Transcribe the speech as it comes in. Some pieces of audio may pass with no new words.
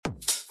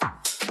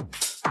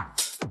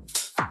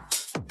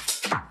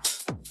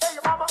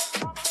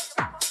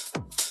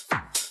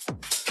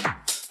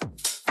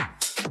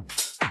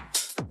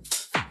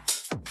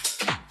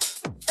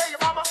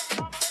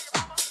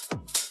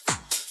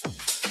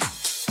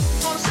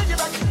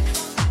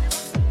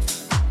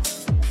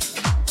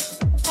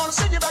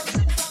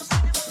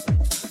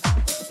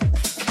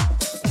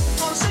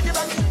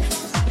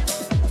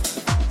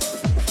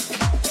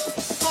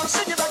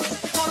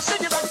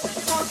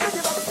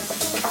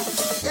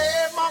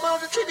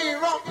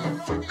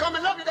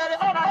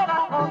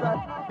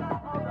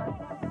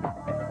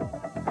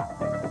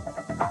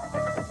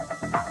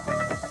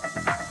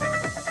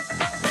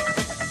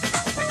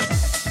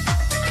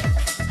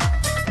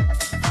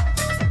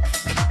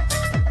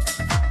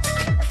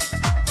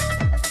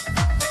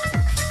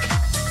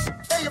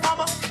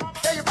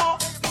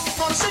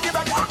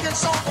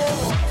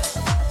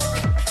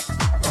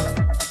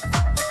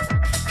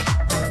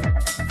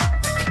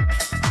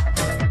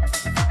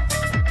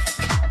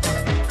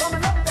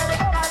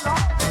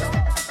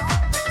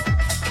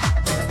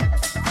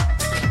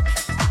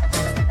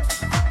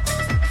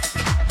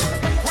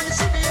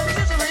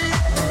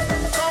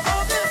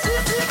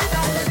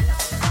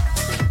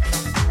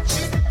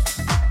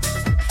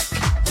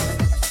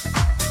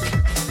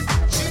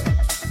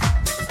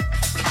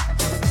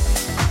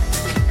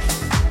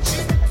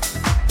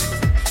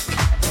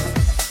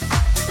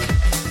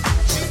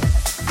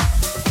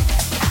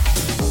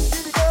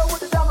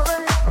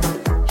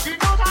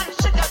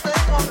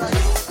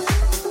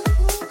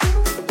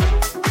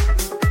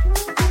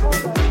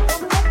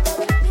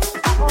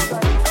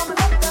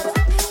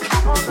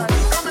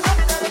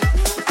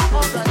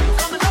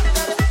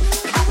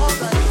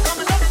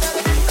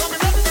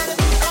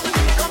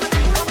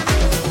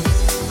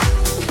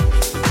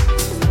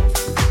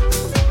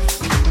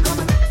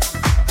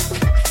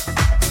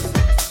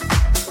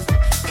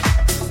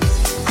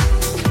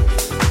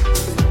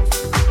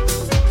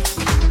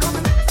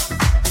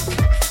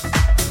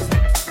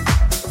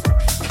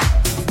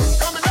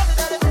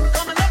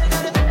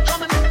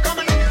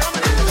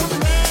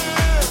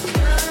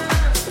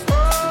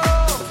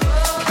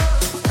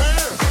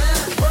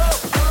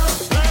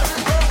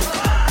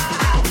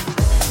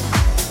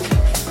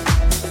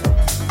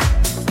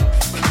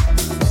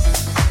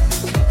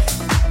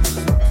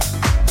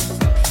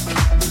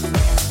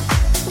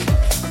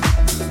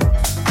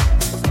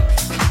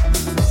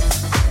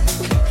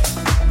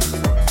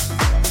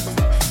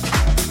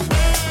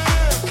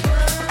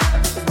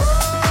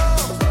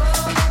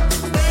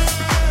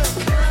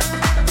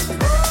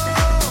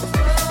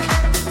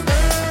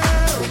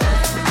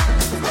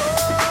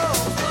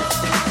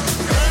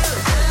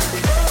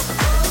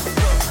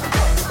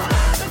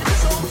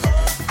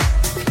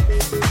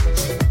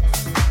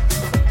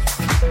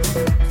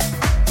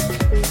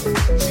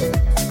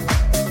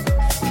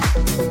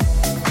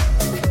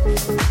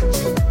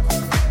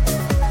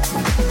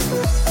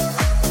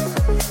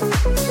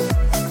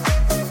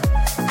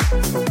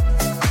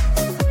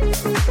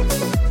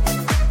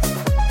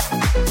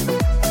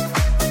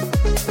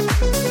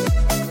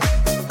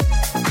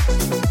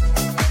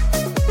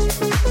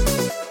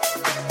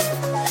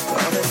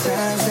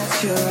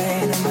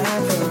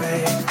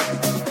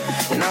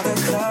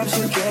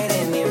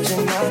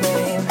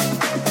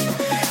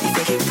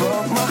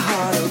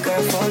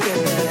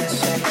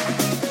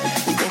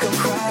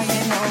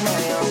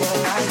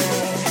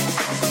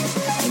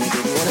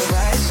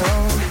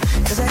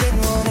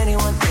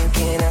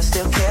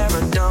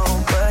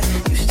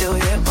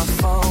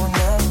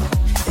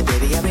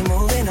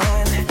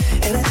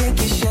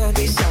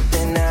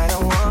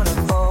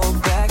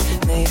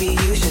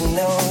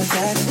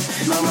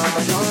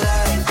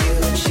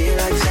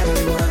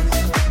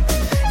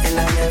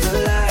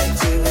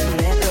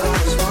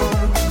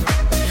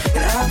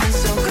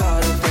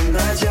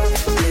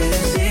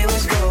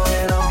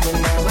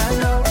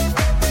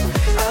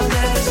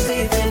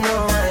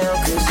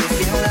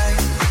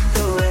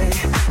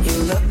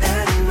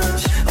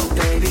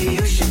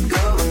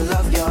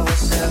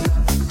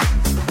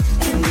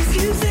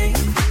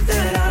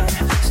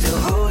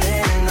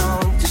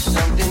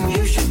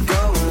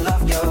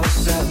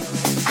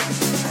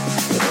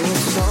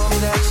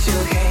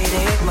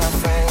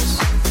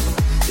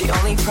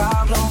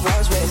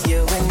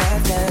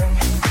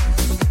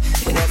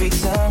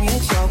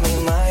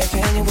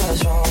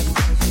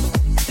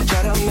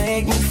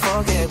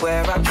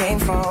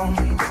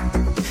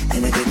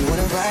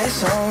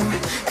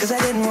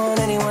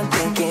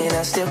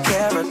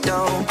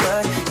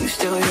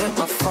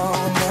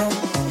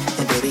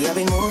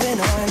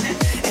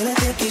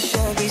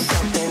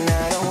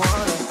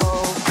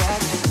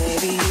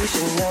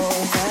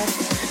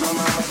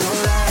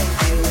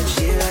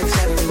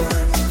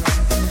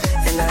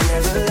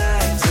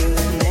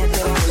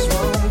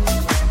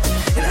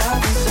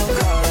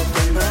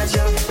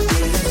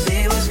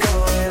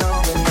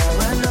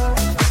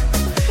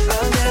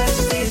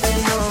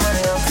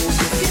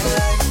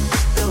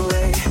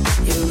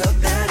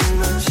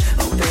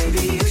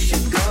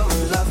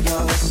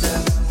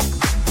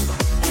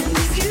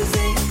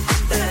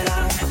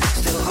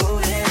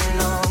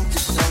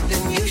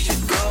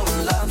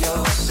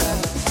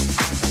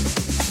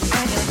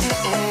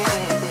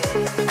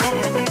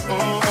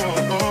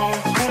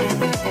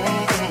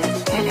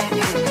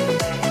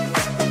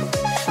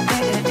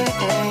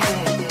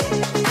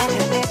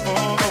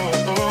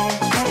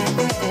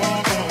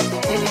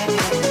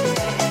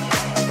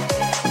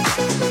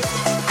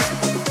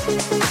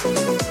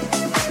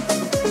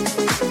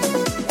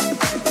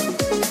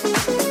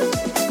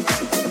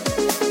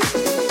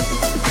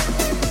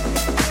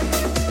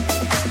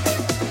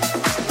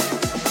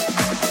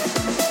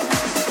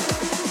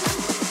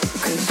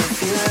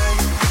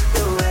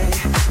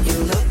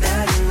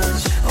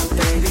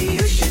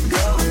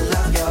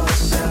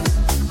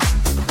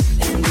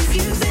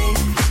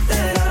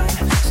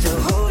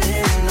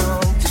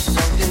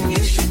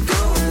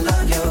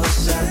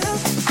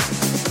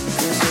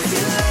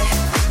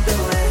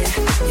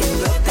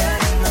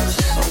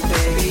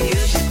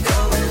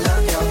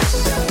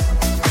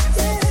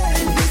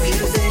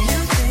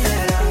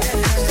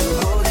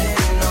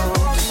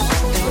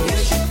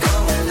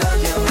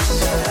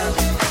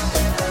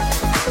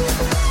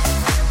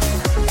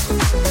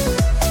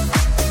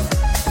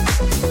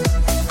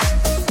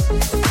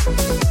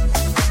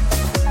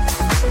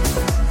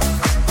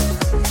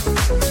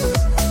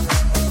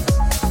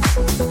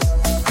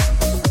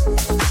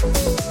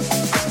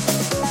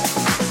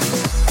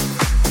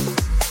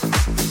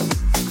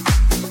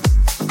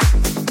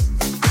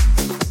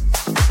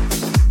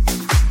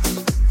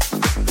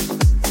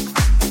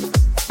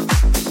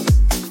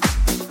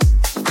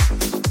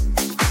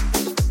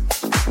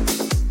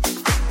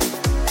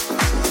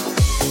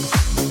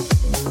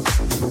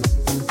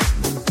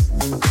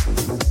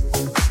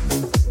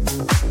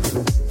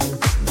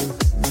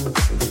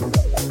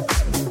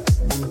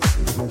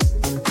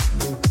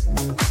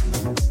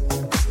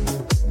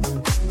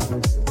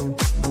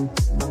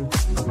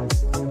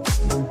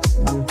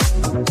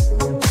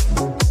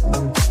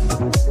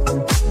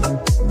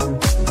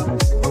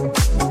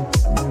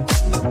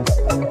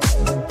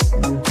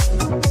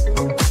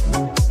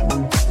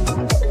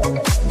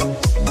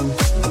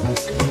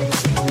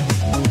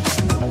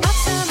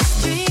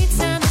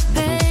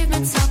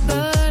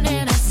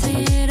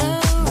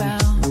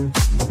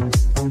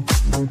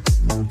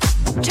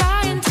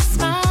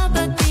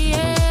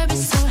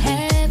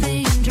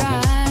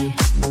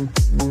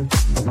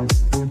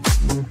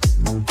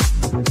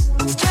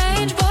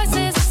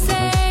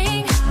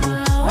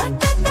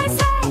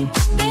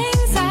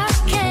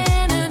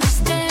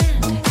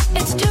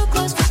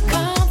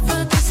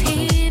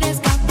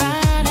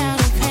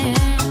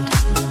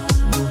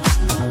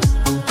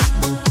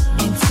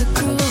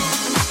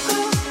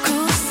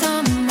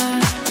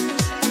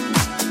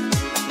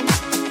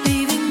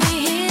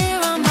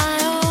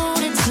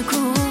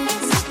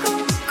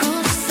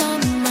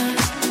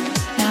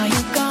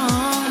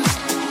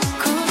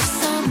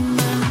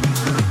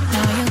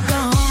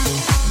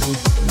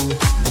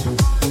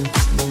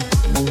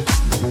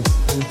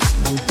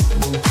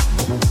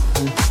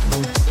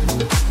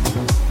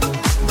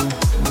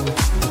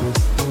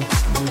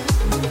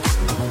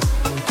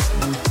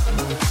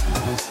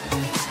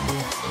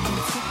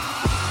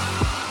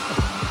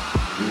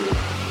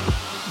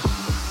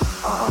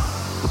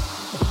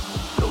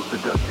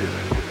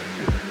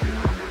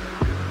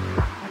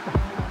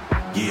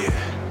Yeah.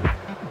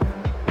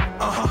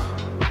 Uh-huh.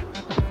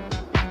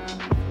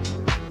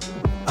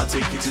 I'll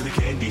take you to the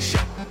candy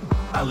shop.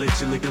 I'll let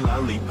you lick a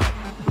lollipop.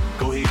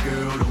 Go ahead,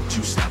 girl, don't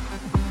you stop.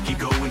 Keep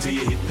going till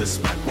you hit the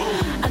spot. Whoa.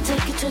 I'll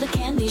take you to the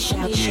candy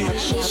shop. Yeah.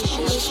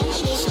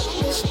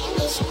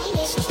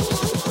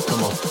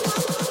 Come on.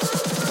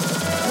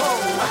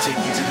 I'll take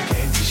you to the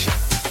candy shop.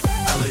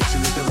 I'll let you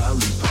lick a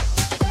lollipop.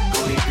 Go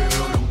ahead,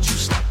 girl, don't you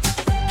stop.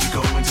 Keep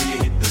going till you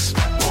hit the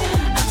spot. Whoa.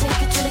 I'll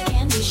take you to the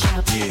candy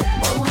shop. Yeah.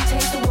 I won't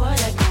taste the what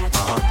I got.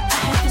 I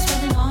have to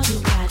spend all you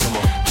got. Come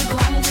on. Keep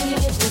going till you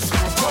hit the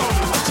spot.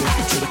 I'll take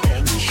you to the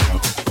candy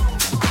shop.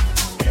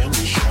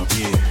 Candy shop,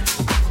 yeah.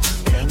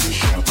 Candy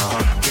shop,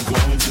 keep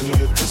going till you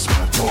hit the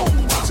spot. Whoa.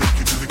 I'll take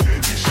you to the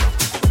candy shop.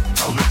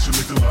 I'll let you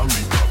lick the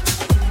lollipop.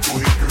 Go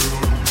ahead,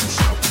 girl, don't you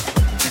stop.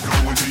 Keep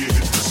going till you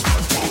hit the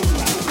spot. Whoa.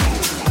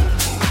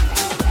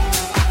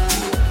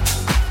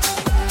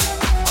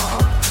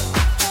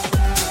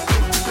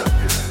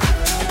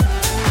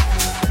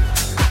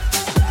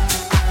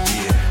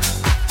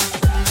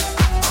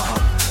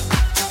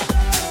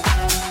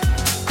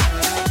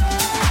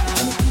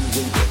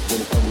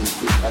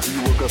 After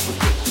you woke up for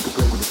stress, you can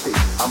play with the stick.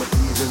 I'm a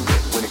seasoned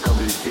vet when it comes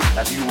to this shit.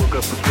 After you woke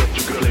up for stress,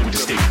 you can play with the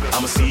stick.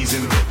 I'm a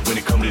seasoned vet when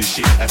it comes to this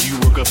shit. After you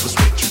woke up for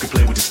sweat, you can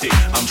play with the stick.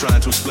 I'm trying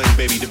to explain,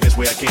 baby, the best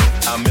way I can.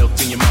 I'll melt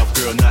in your mouth,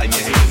 girl, not in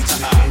your hand.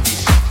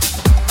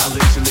 I'll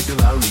let you lick the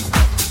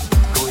lollipop.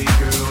 Go ahead,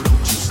 girl,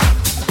 don't you stop.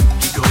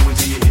 Keep going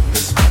till you hit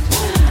the spot.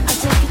 I'll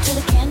take you to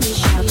the candy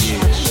shop.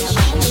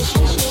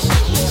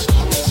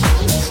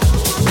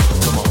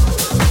 Come on.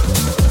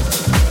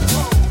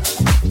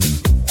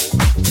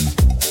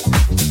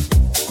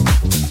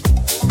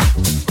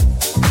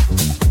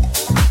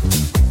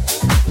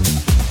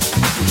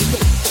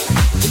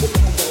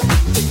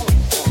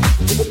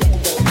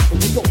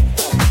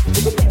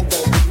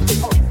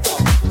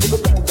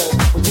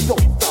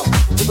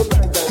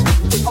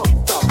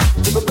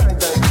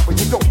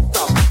 Don't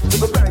stop.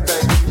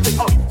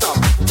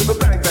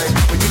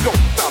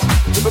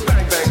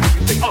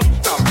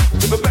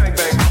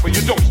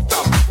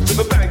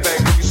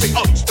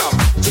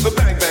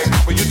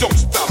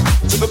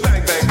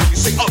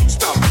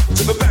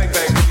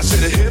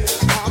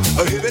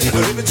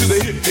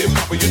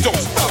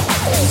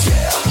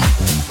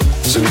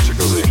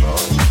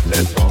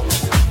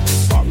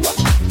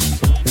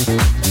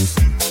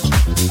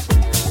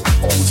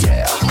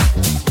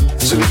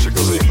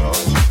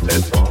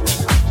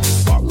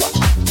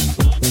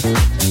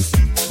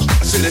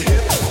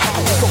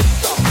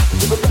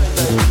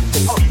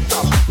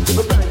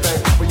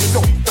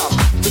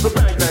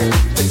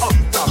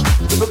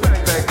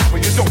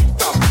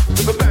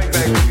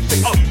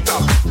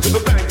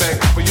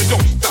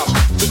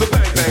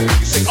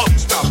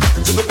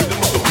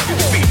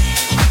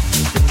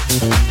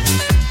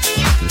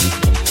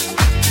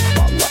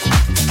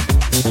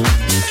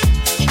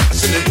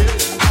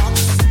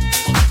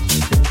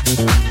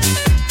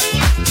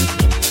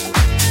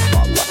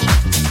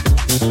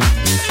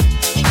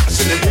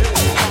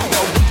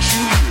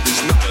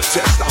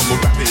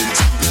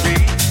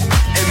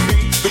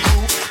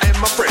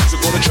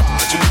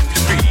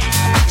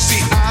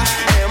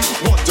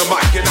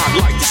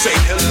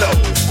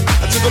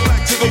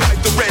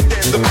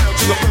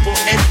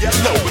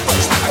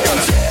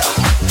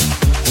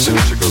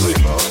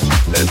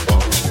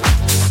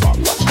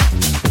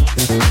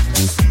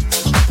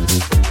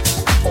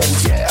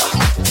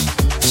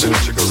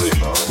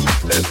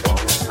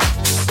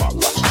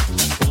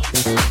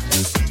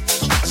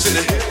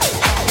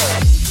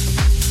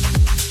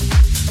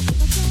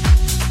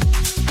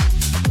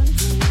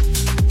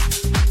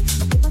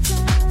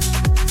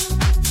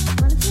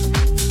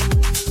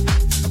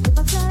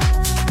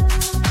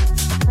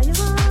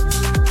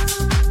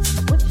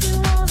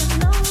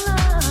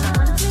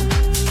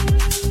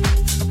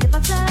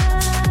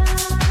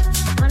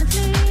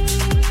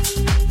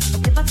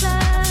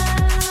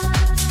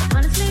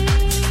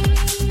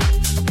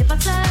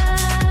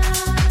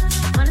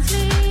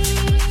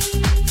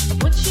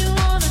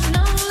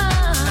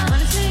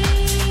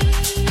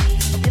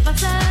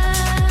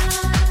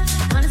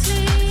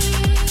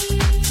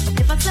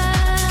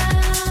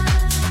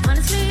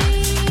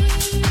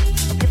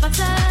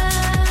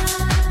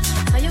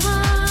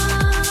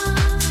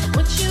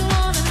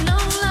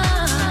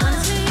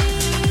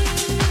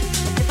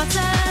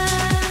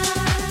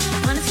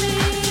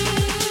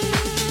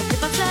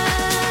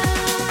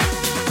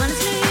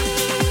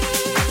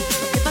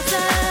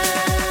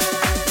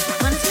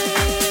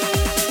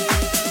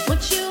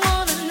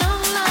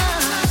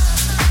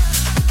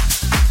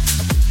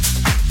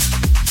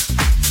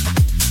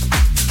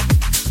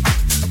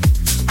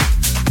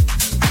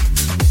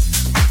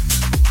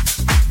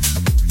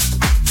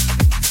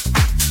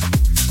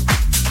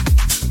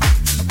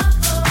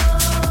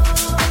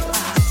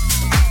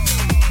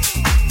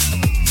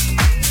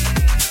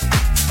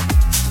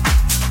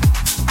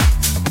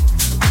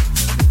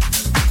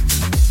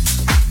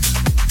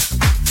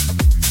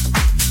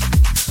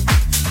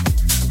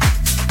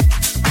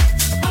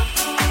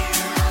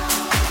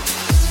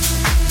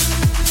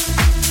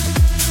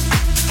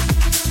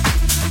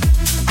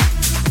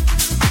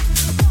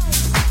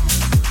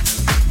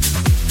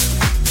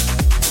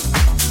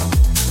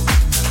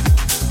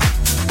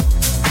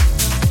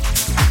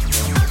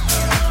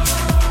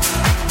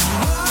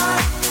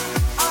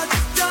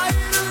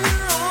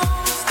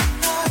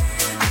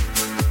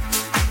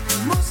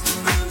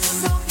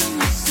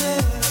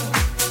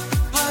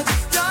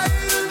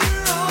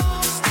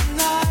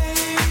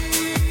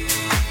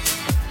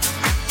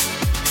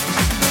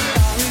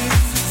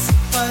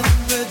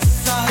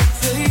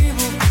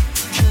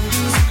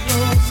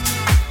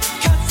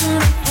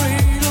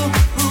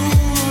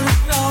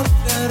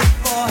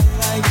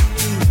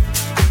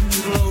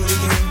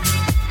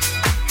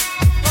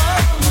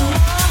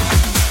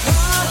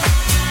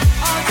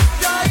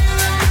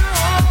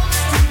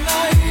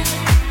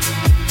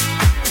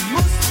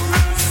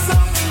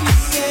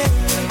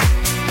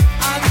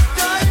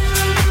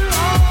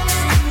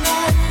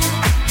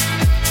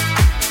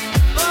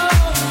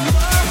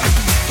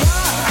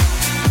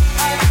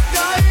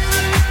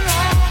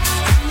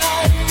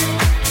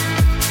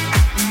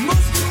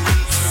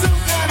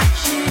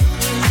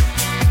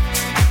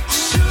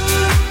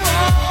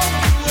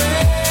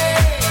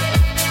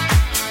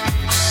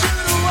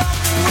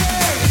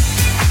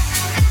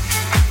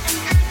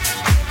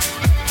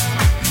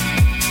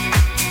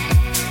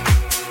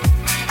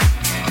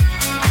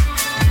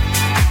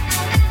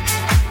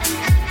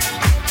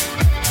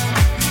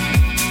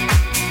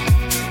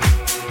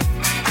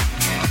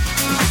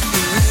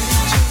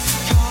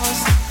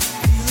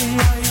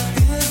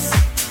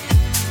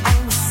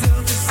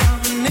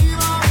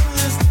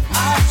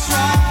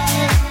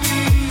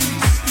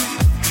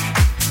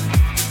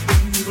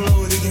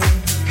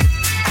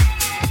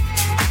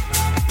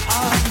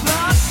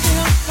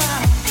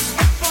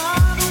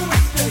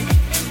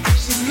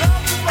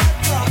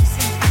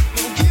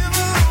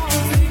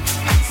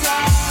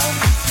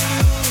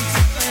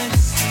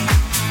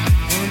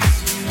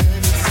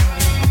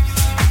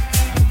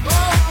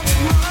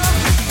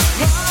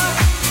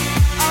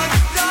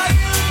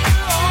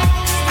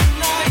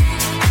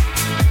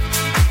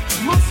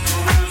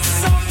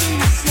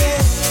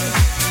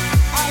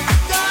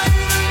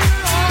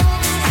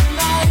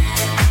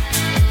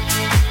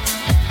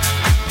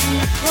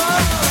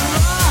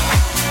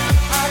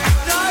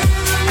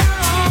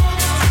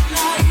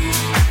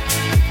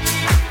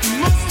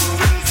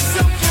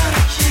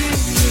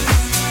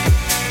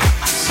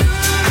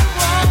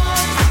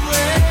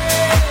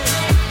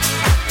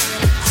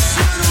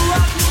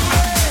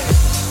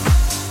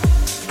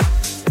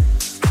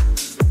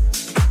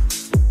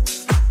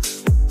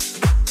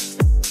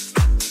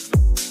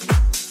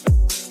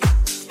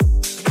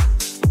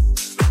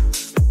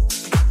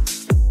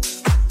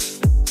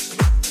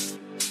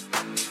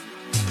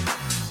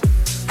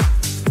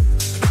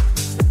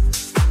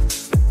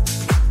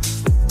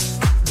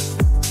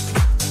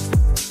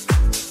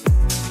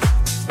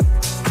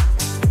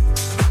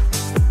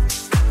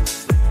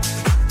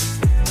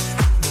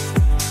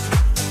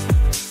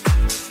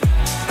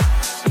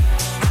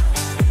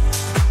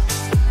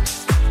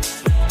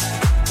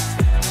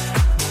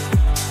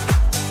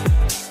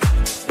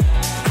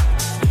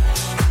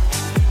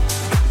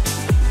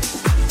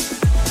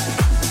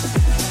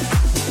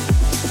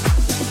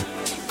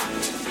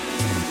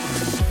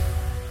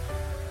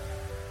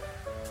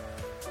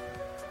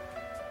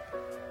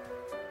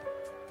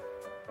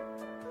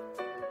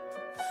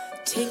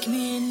 Take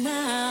me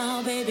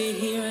now, baby,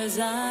 here as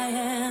I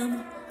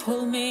am.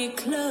 Pull me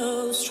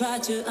close, try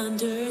to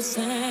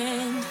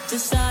understand.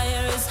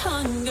 Desire is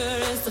hunger,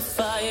 is the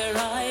fire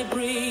I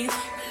breathe.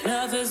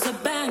 Love is a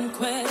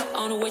banquet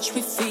on which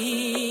we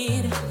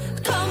feed.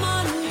 Come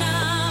on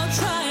now,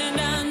 try and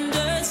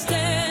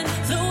understand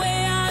the way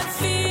I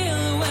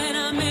feel when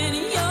I'm in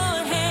your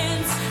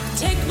hands.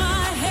 Take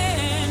my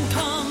hand,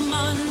 come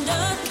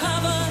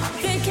undercover.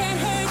 They can't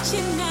hurt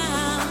you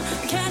now,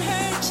 can't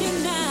hurt you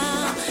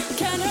now,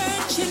 can't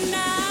hurt you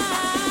now.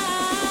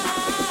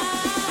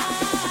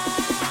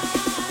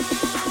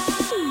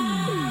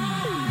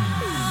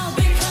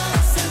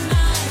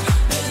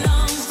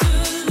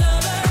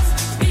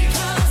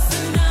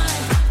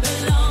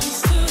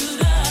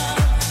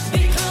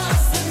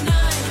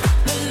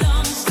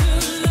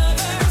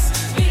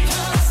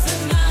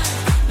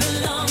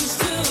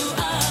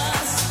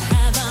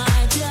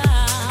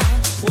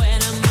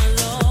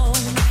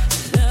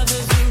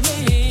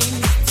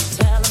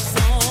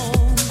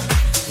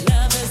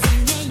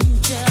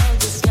 Angel.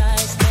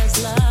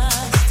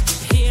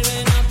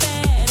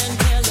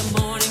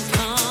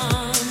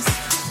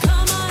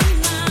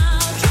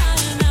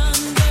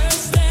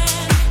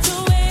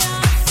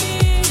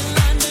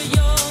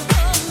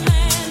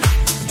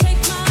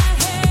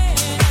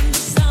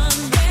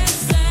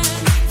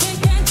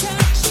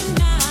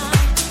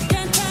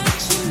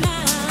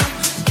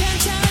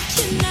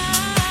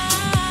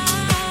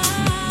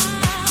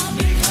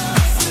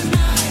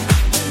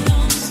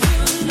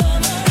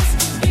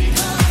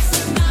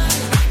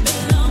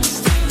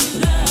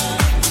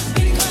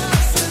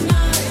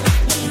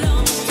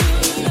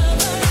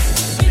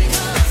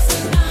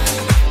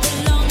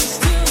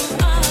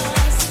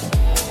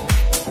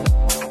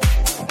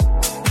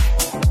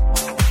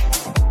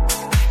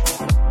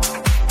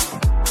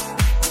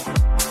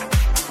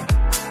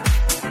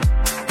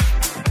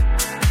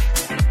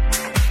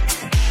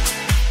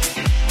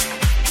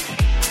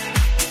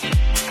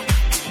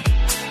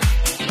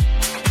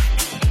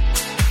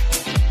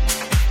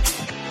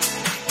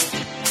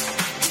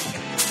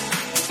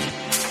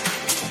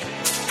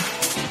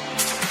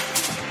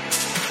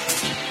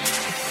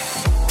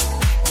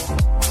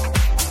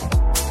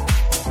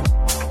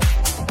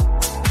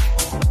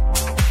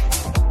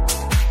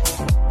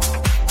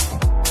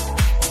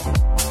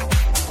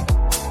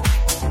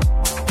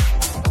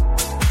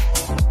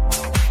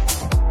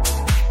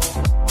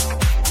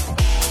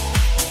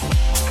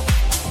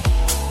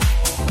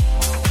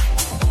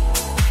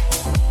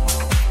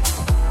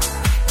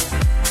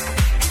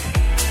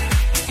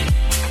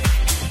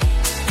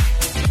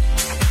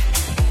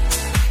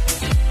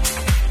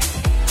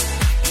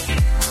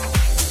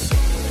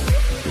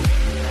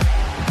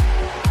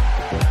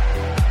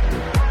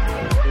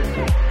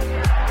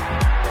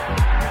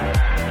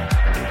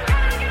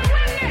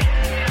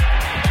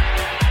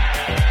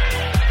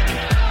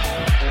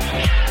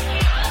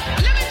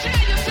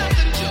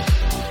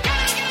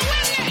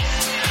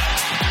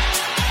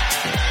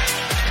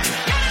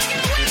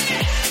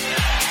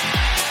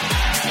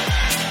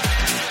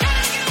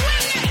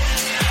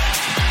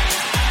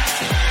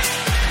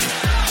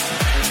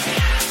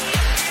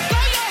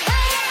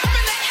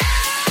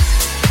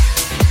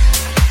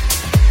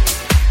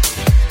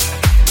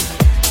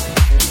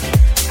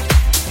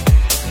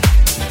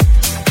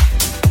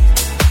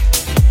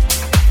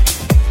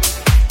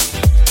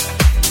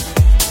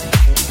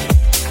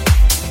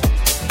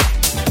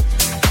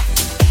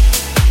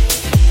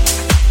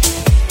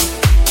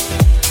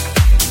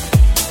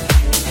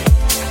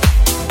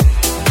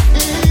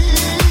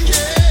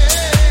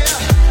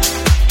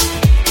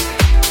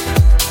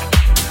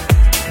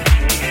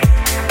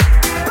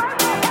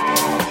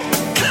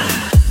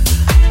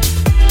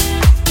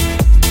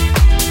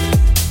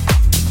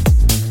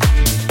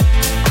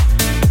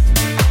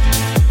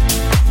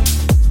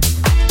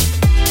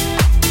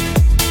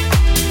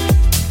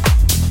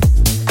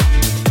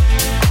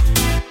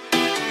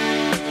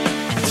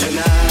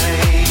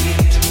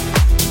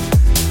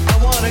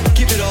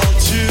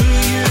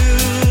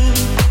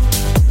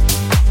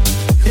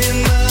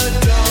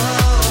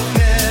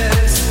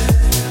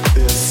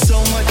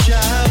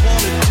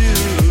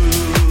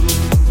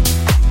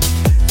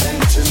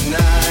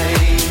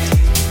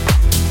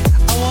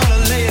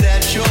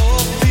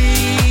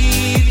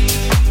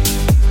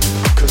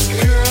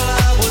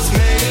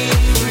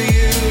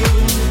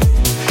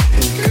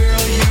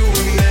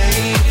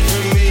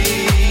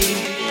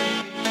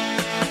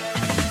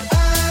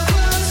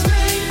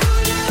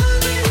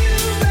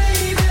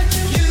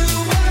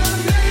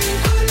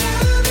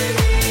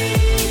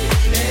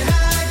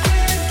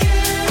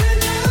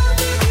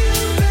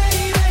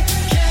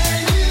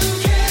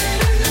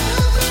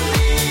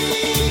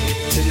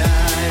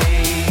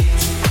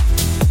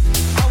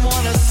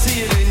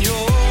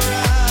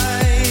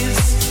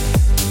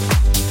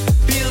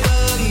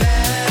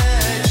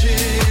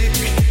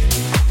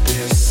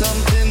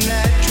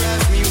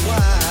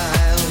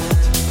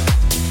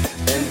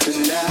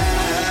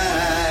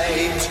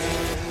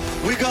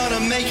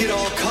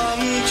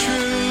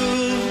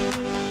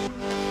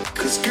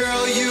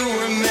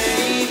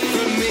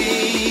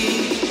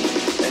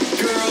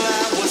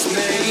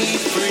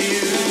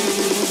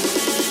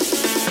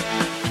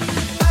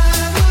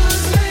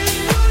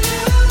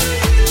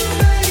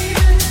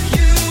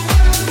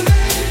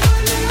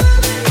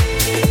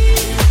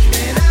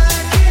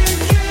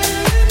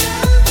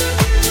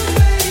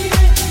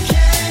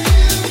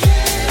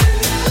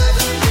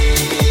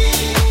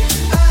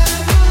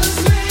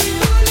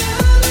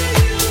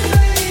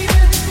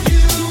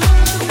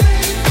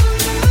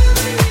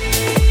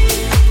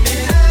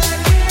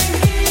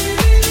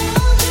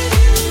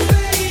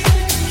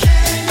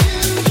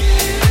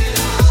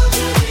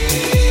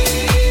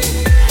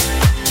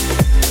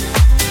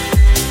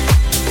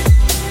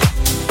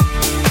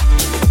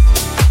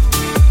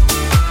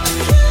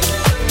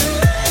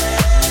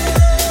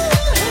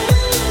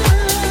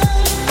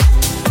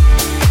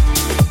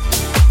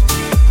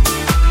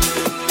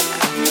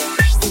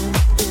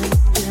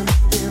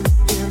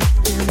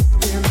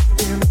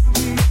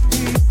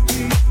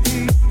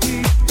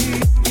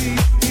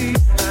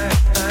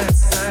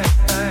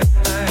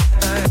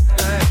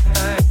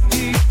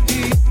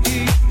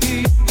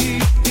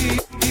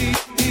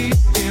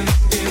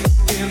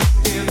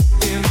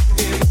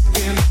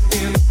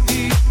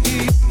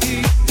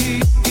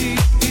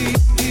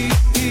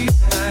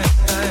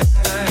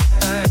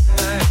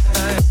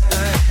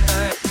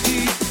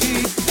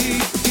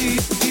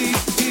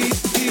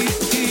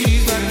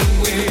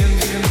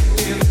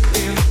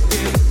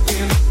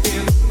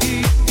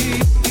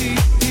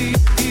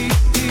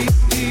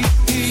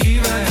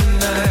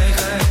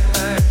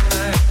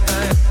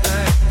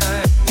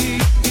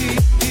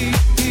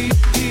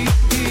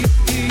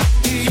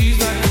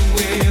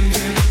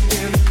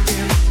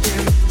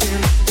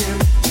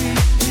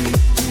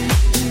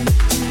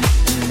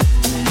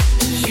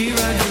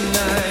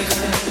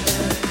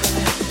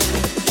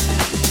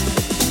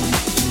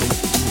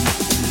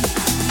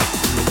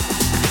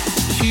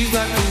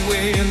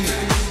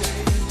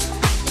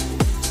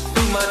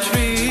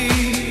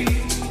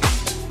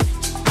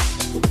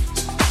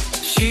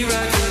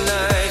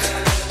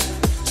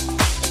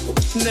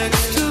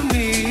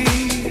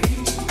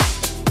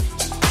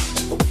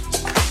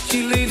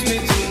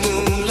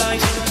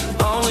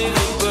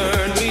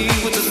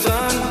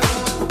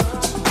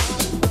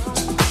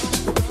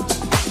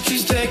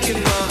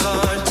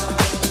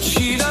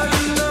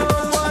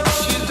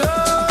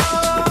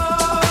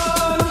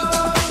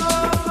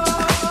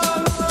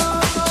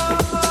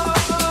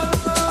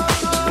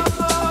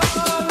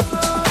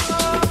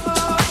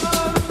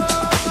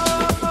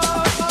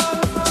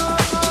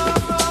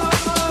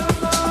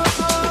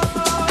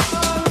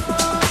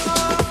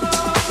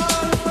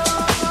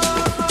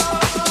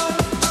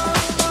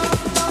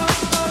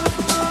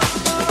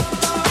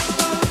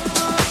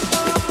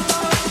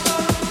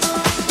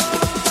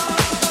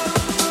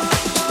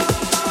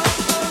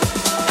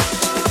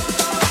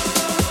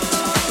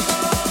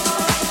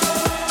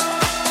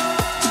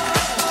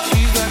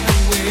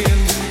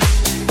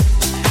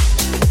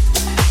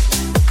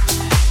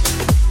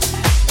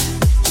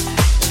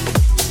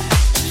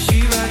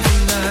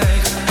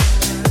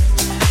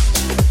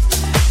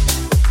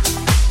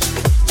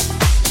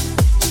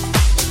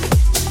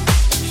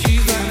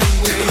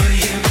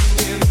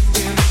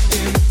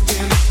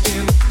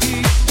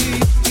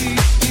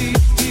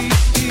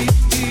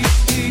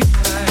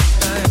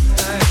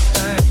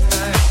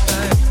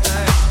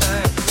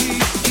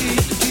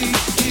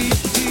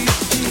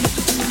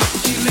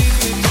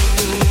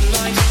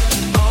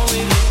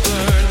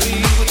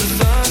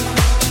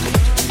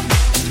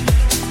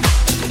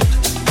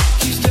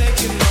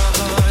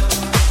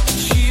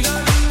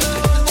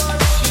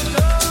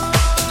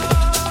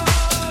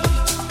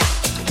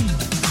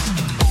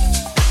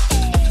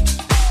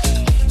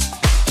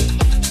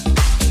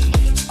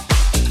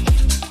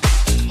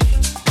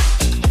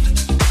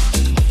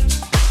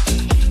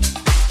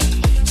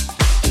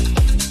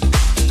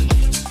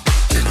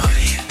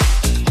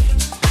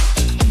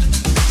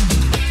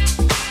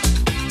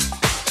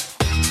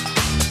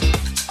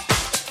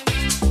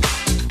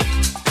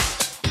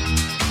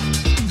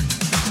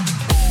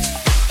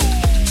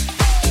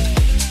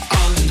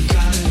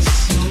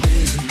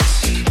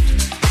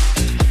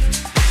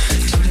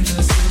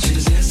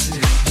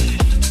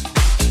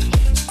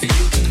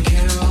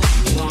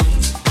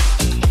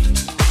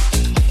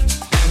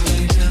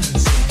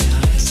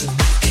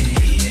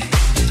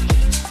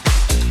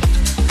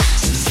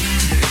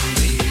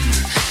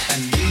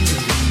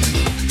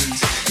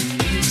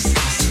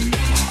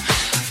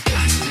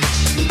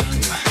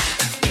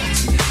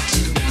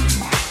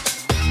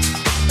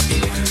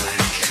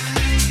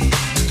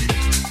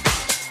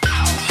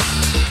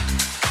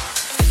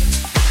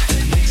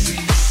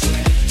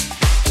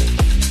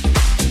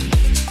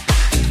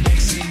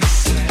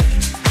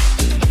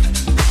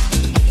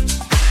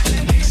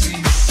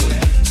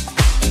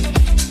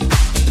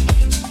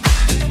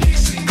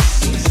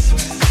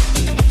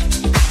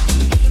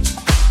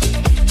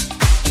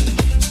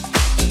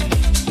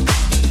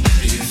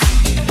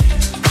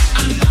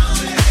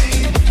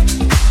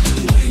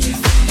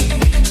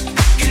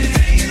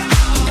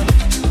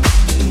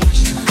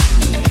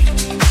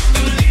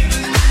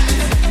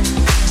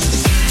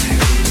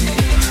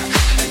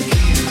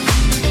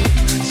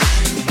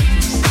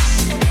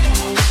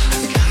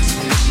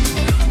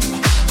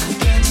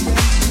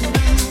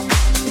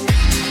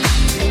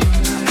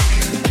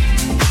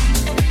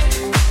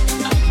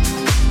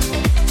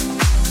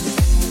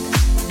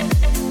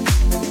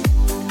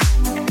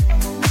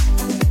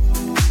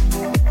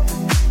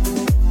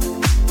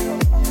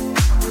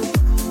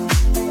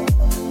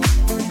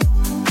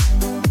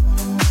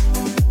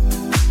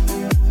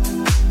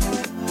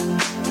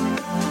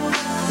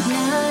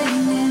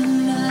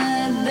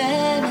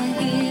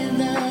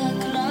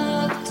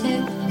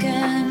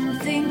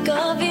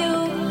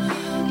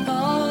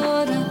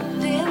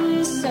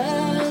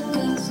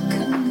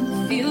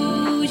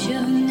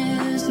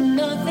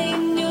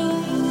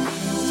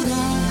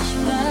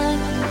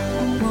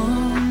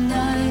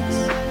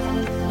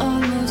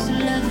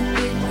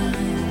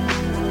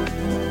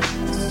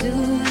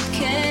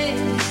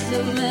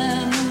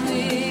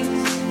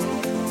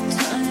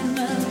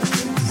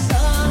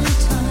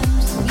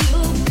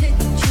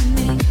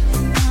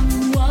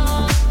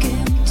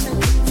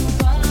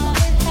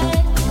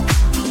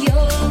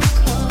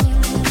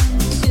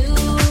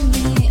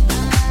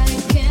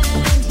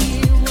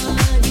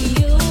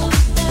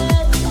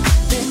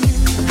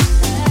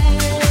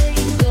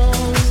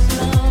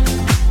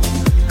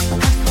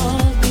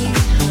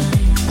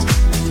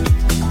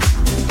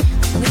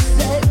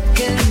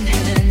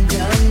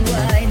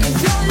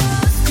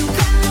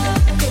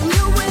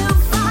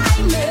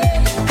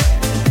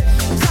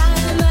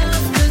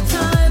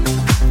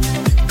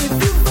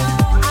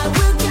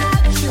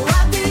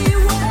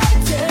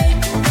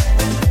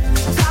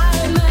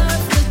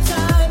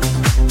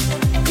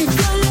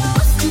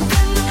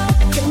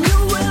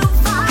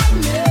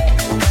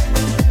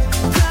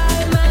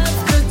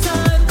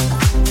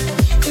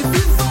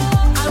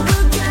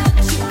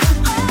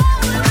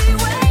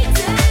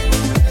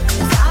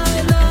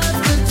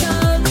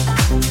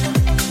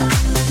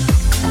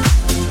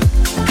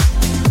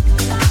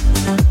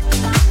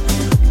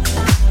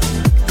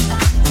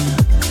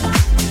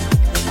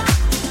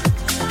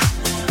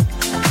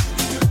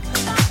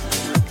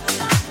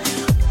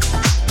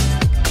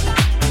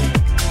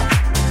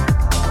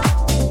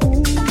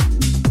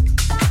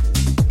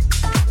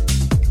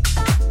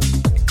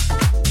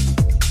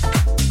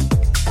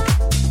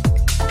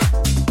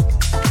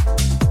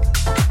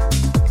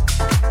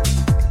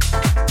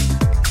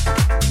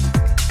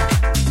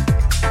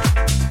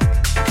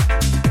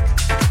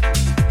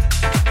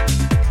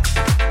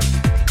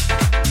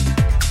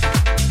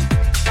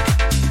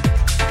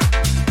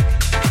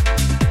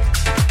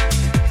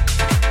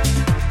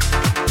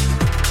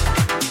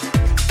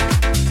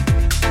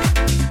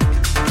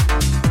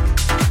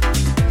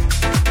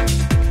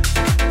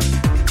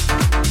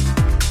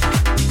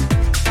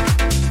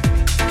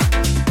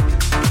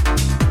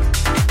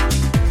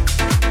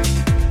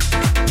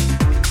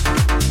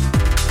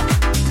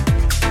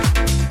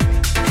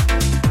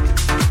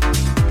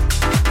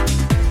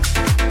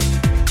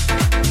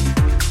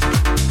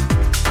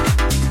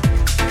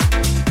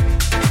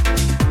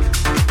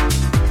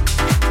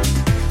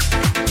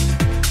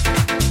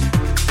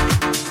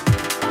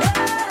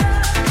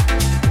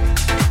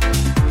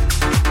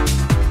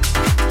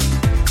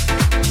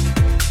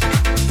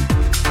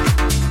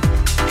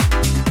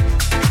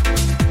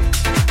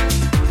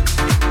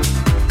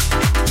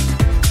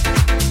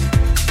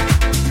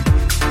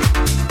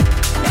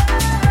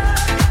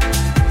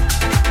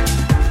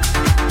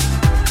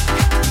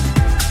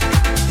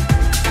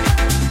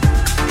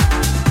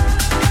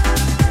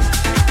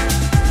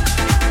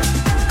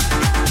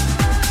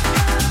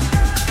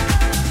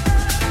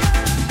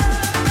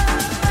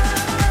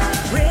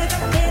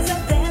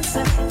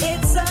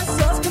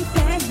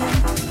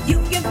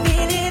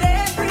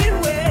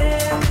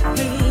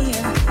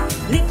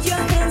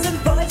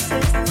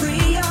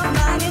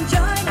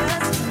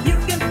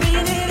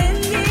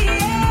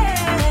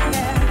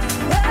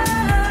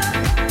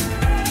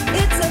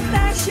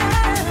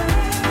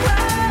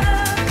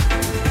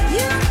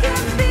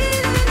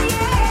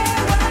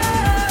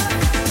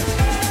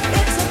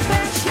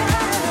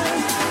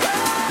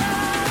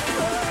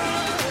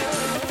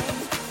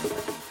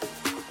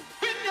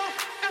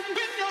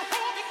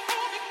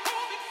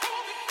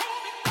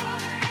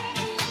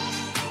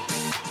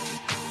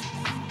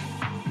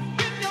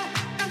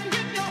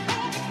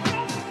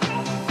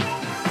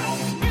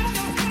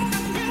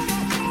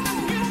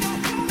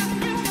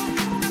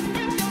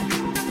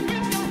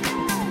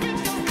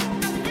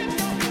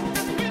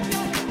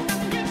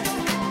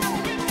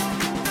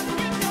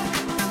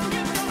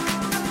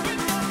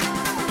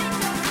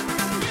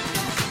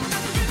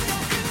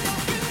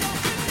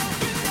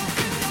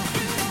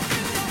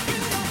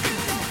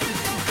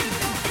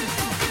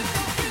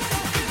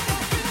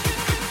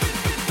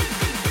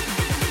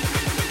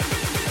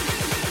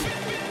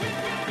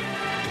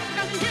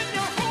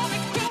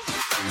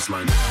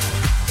 baseline.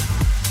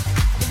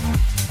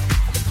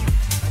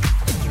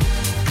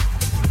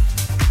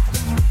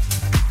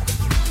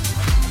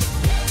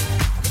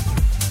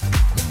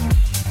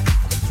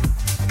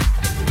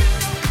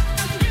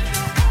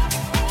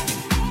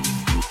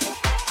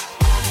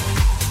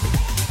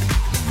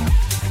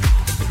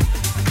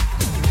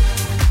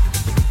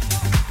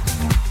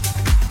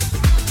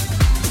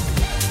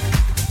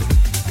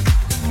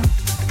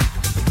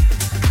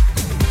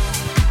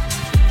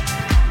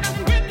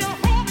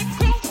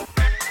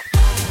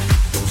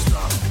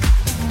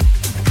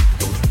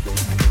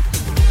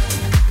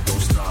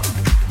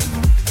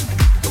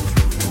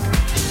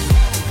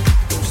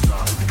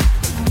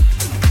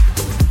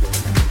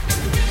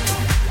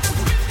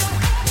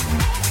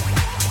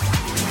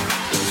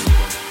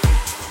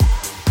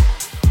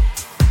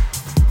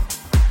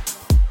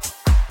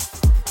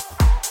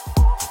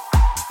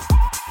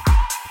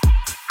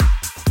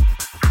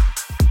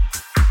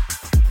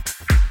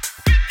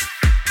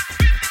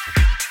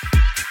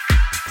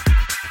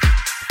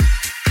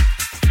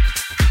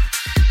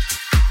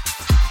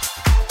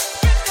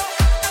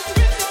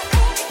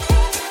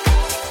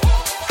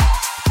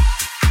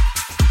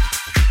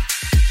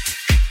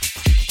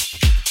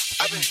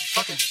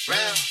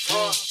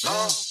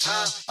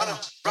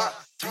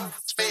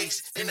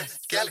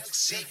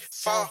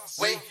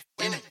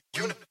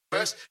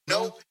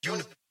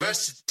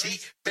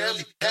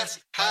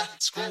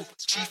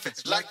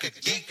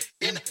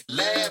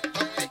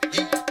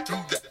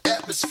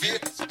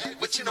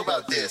 What you know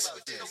about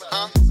this?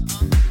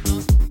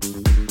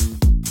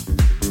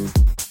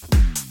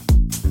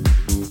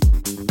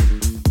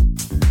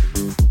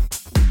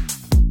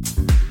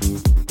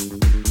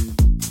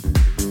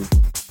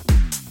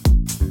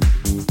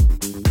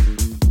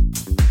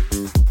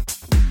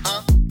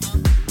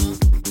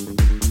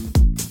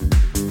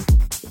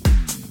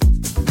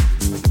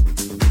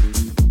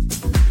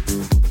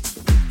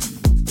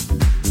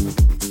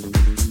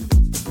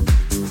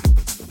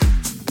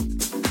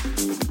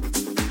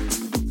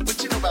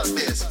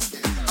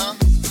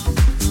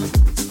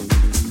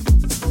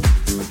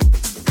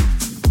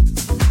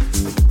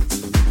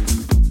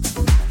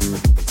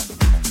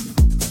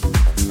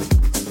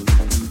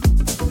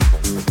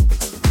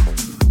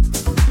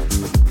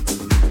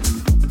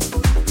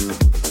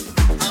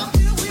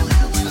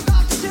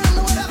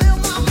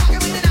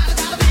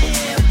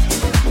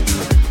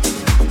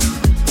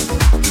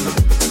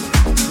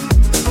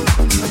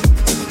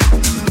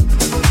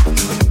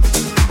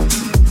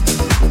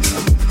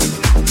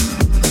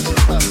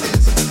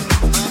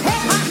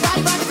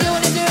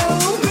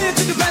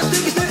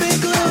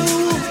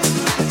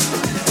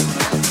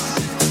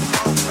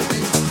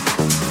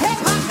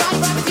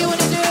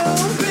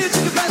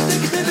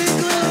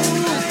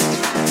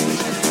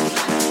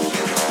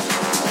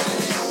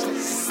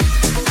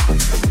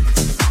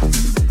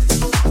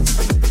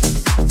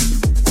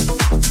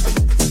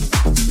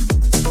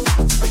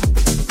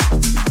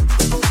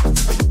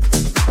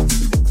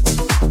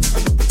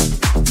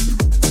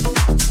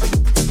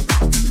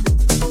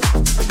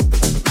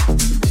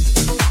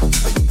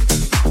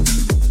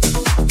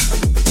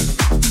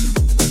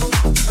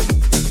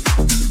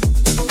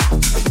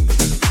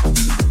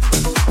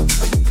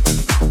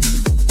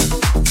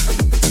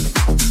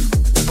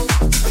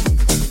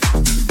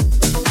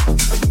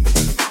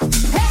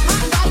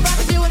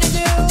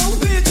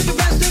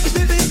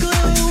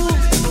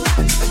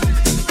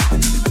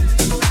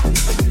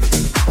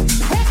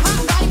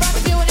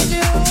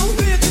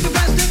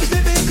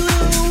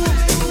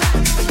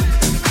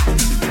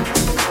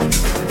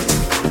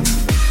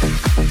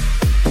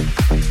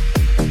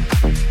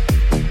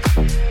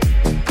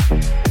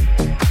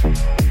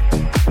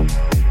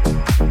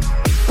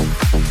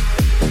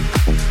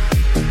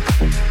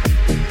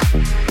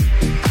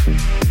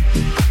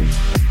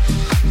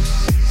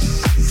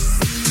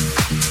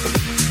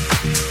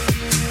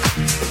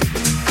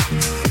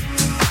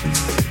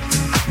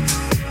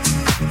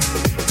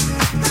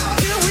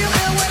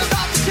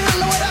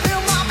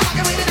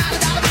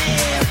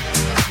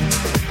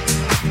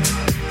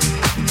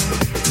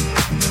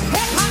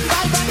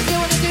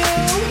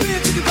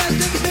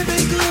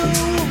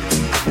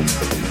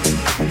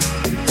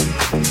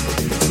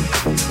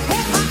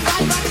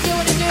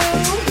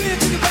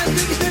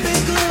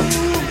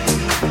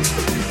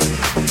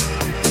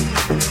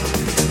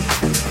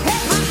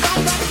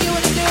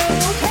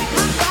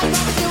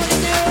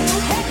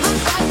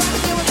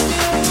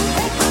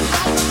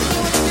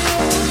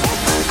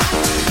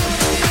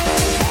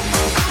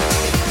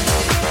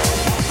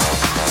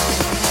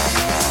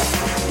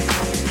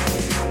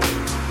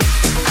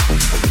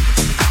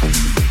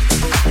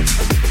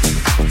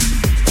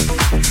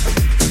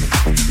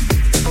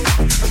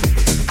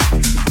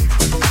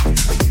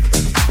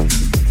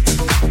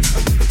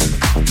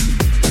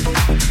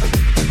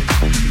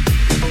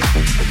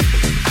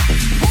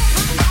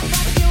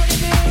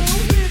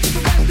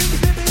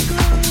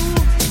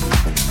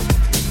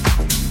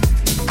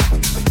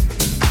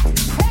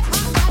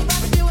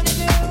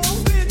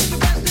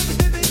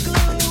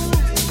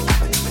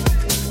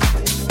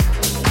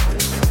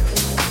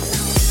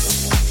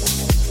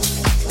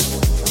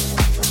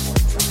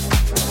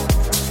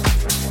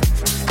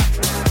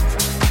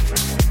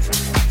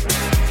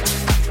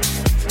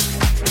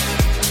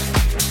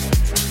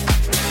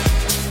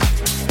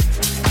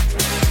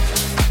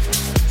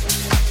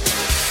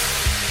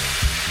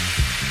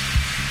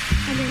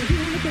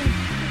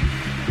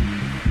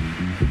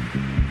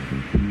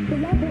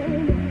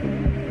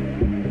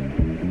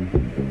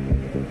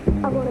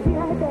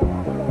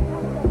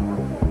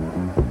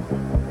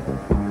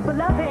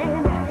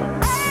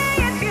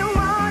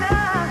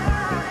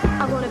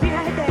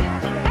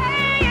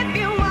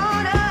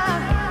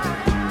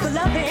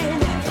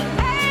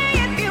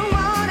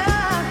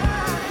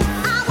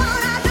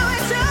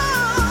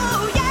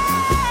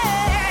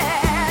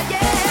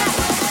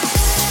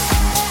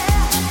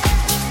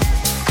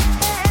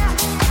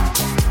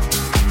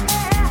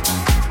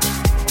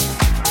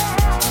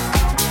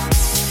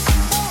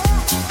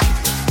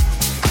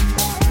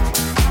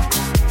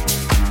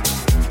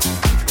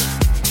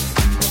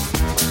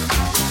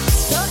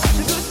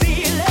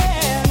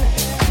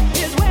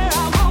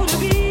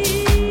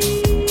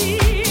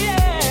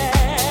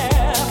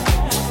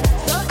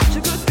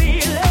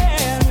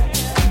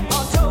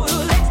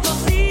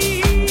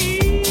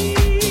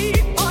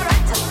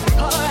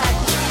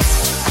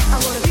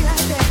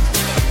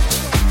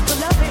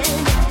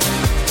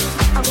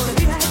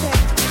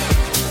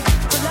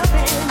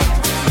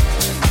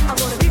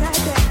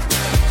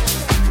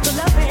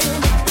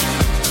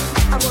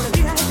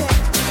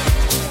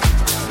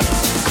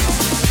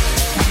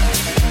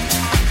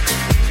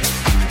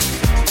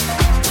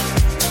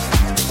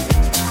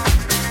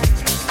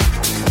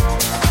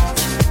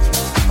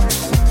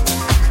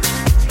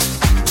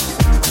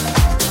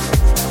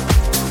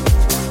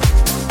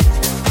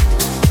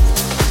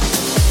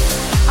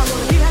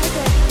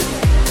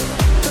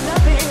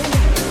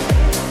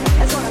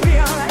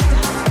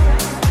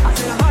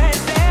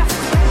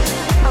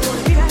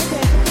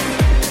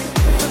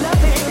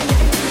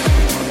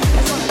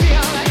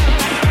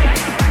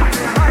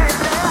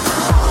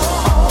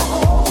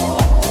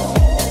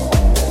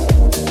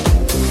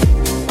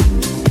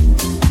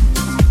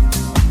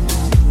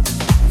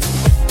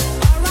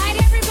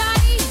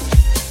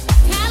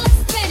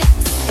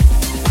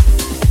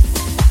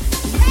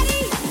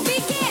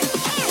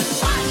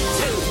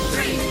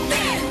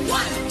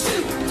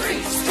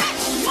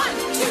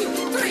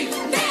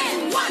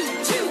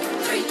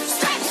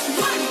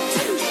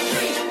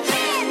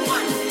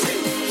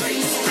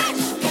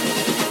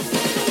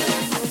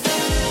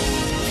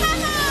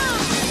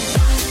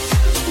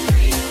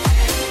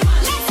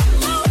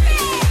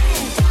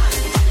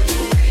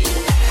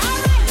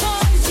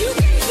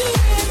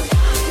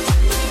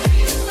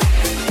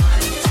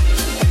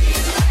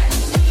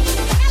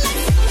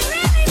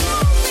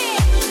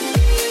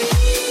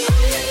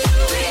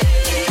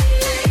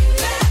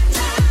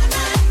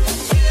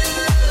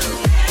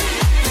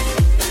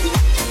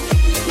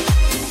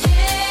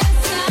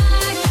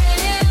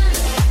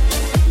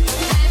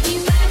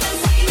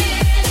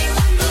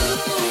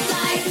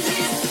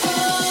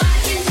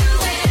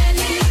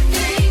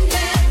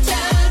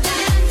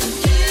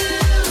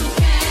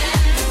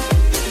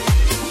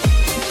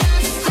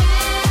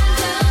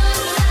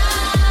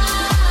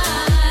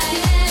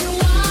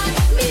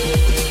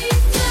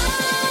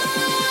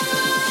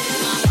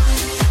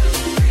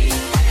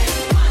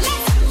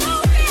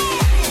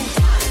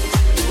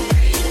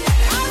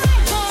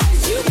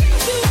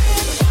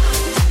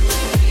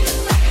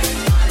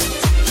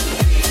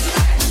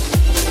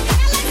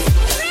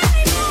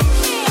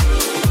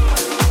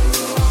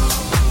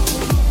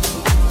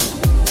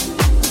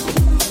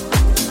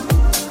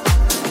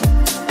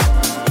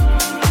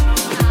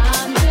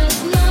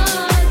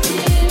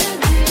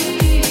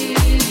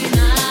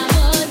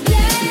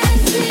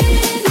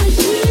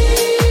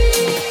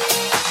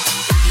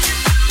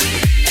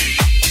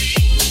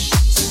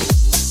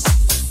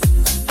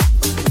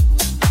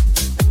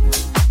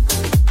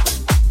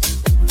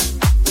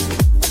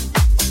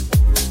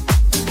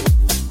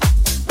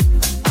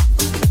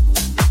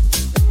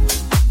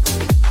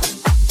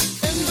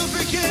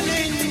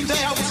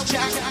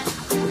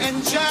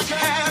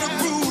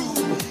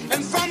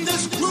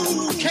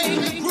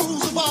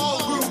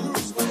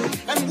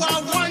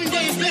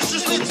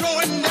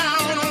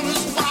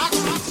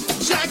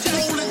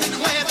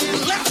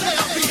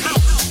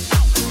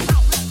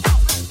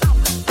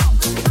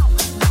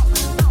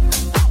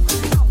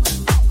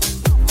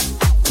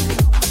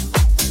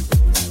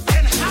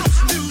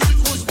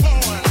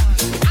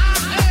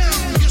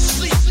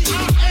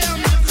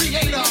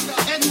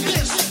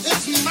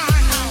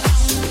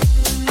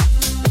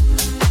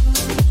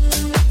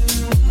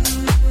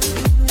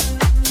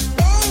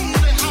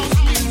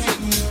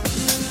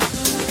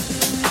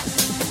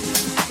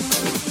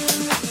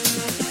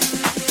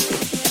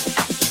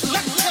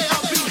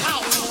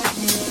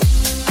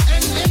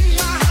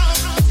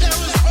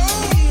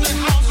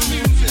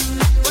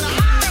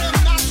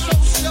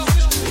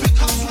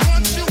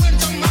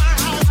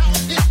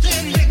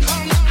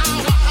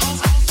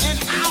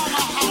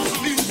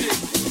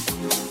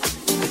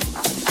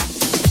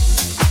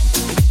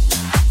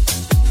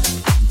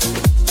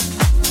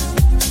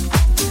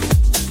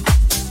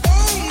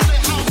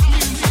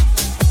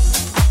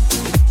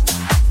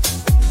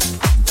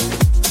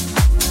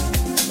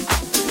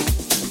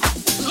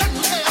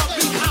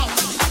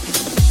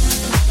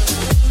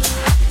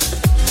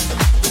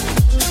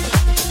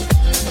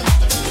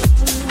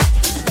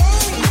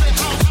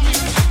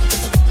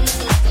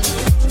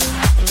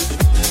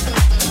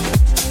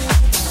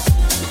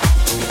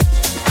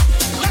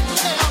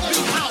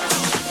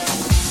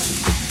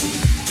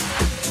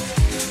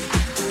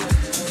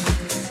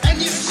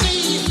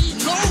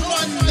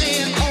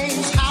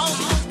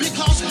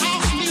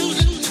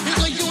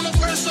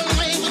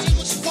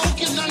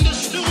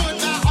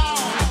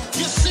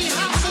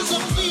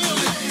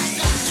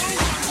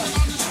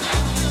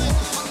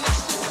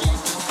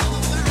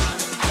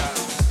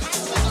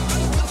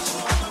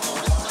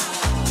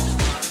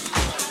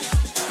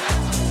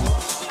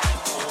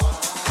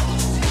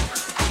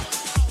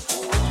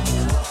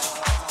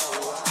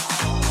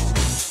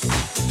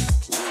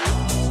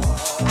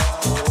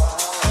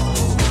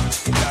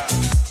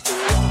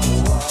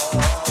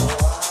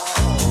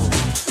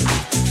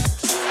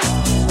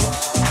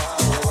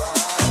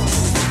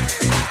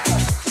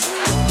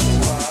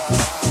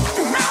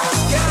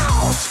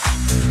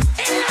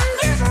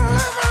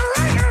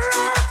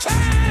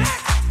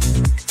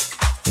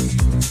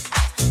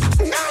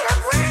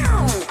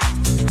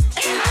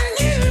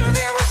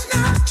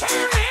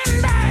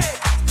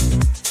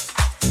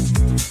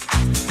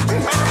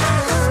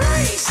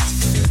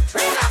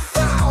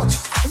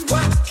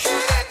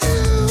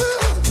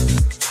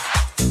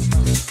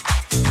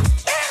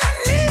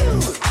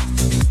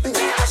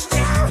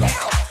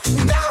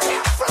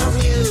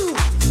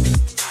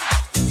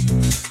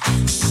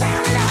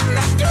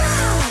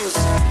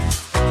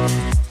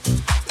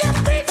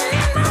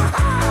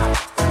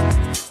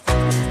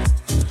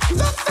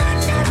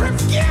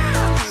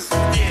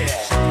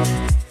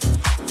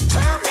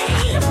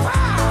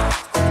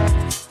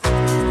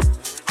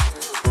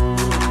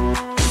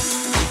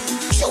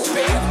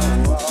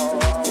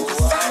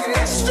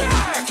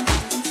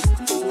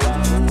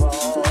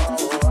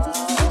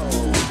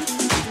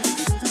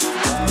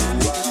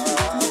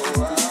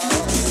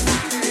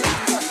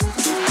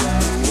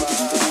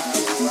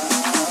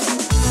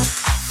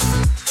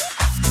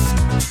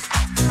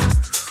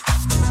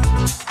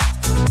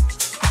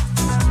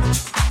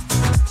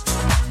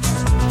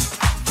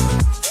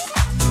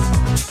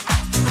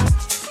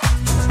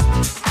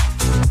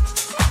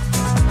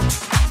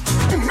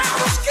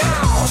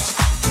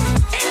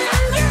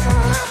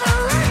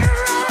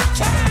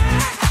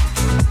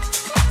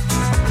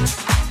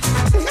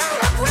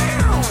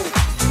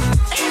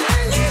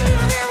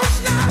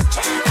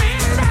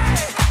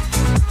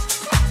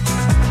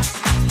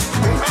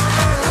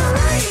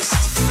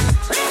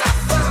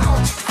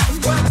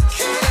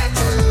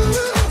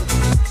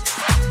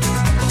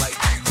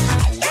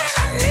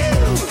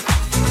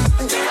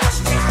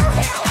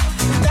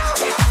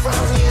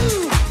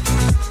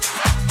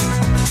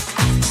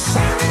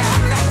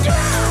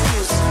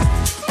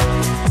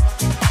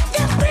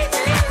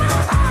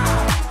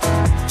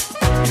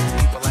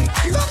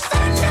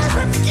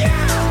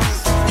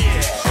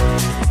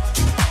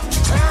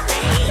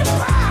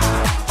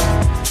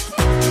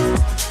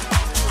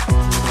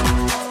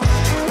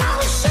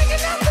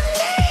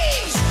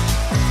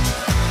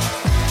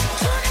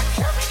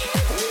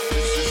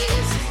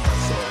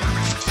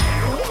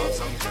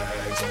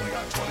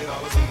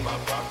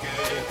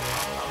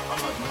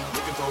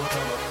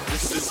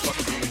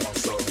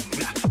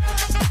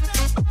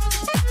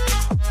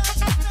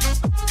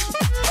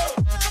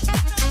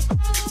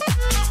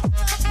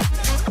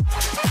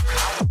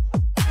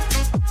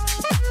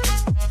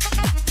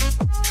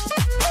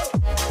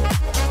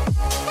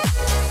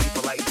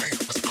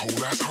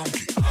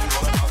 hunky. I'm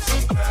gonna pop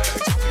some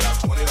bags. Only got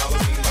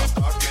 $20 in my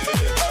pocket.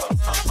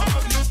 I'm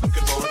not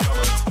looking for a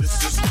comer. This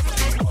is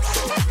fucking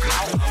awesome.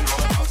 I'm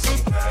gonna pop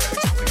some bags.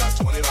 Only got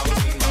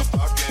 $20 in my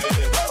pocket.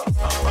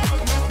 I'm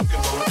not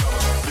looking for a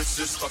comer. This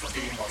is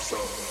fucking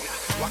awesome.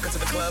 Walk into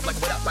the club like,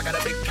 what up? I got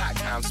a big pack.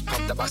 I'm just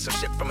pumped up by some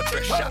shit from a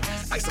thrift shop.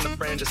 Ice on the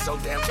fringe is so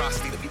damn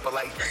frosty. The people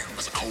like, damn,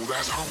 it's a cold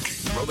ass hunky.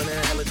 rolling in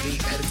hella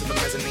deep, headed to the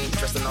mezzanine.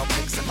 Dressed in all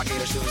pinks and my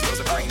gator shoes.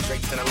 Those are green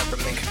drapes and a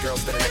leopard mink. Girl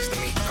standing next to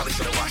me. Probably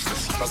should've washed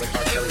this. Smells like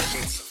R. Kelly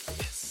sheets.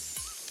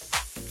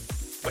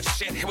 But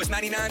shit, it was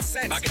 99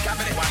 cents. I get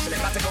confident watching it.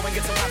 About to go and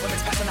get some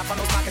compliments. Passing up on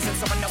those moccasins.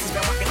 Someone else has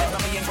been rocking it.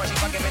 On me and grudgy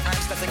fucking it.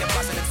 I'm stressing and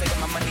flossing and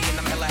saving my money. And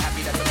I'm hella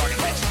happy that's a bargain.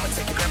 Bitch, I'ma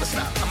take your grandma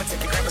stop. I'ma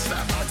take your grandma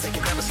stop. I'ma take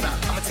your grandma stop.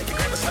 I'ma take your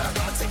grandma stop.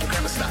 I'ma take your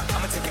grandma stop.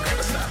 I'ma take your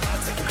grandma stop. I'ma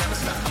take your grandma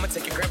stop. I'ma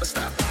take your grandma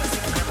stop. I'ma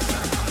take your grandma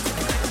stop.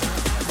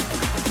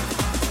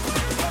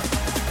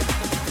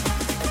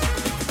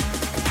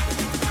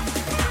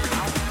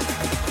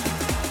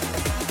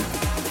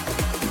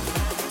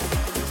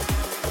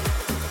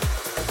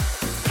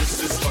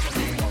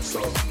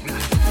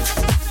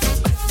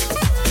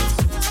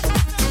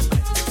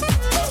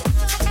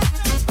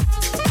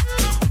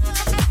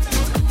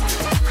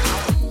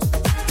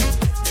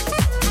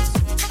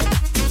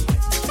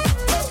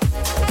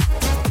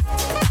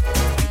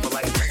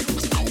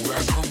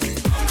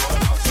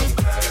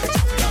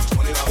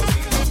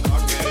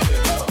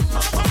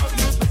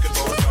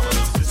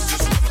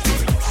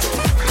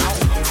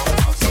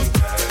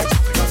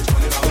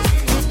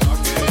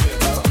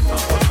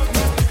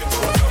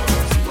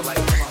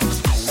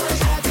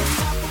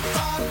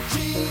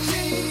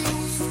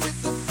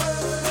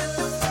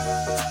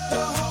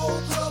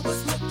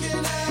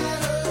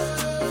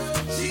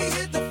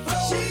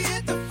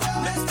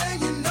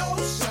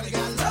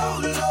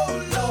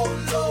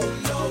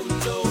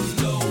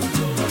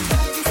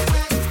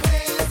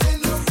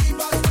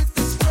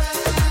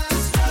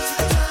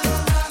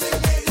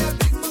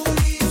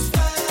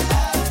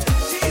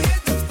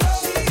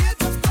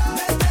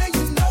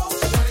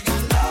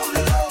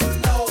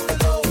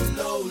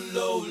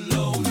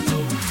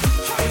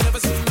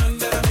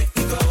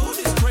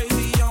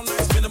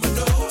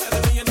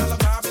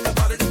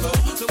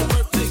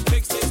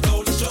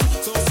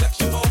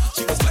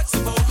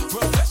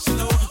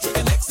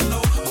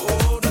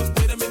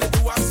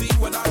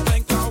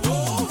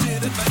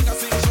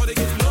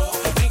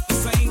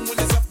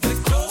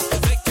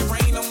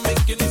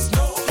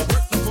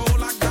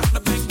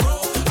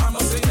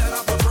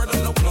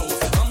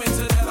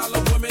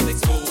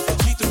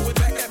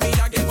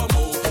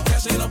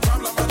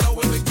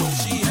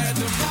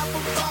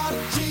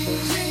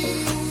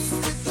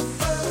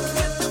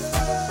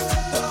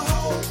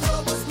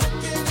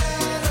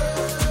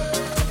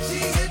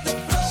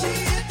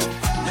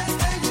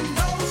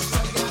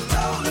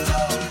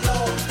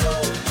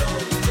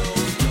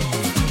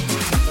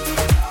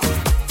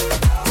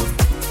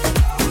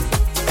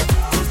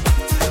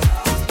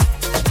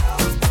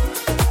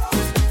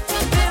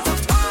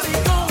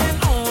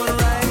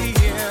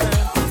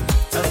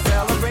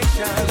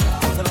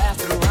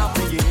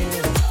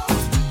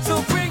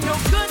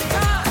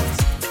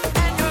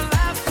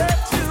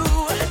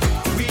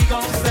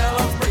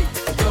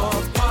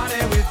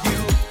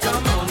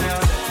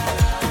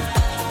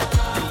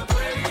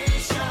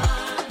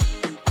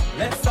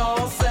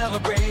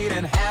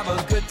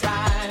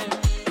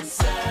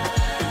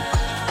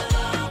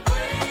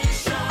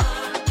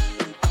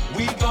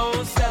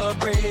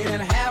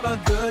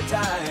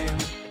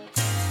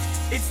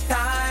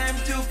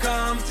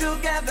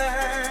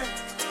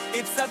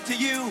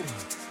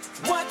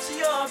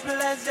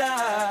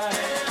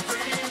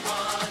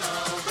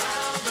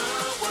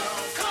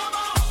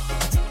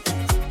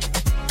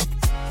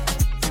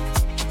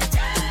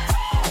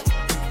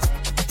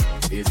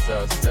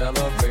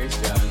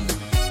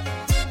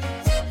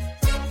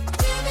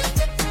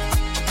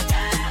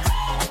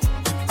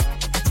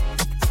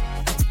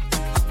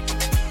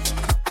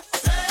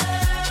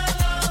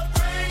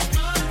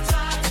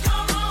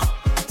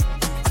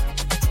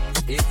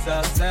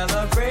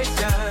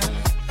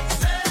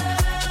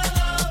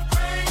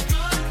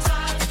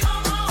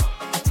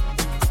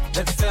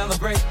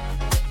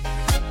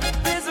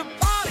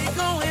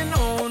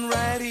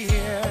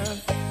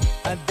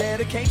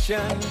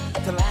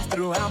 To last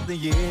throughout the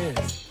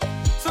years.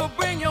 So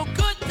bring your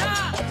good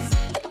times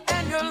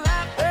and your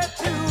laughter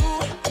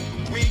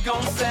too. We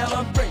gon'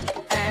 celebrate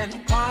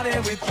and party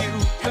with you.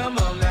 Come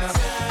on now.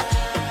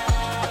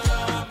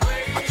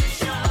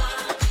 Celebration.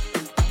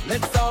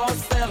 Let's all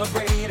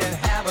celebrate and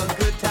have a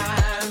good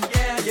time.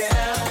 Yeah,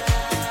 yeah.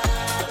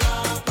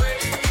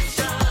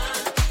 Celebration.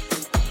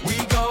 We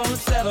gon'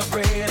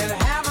 celebrate and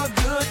have a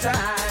good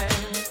time.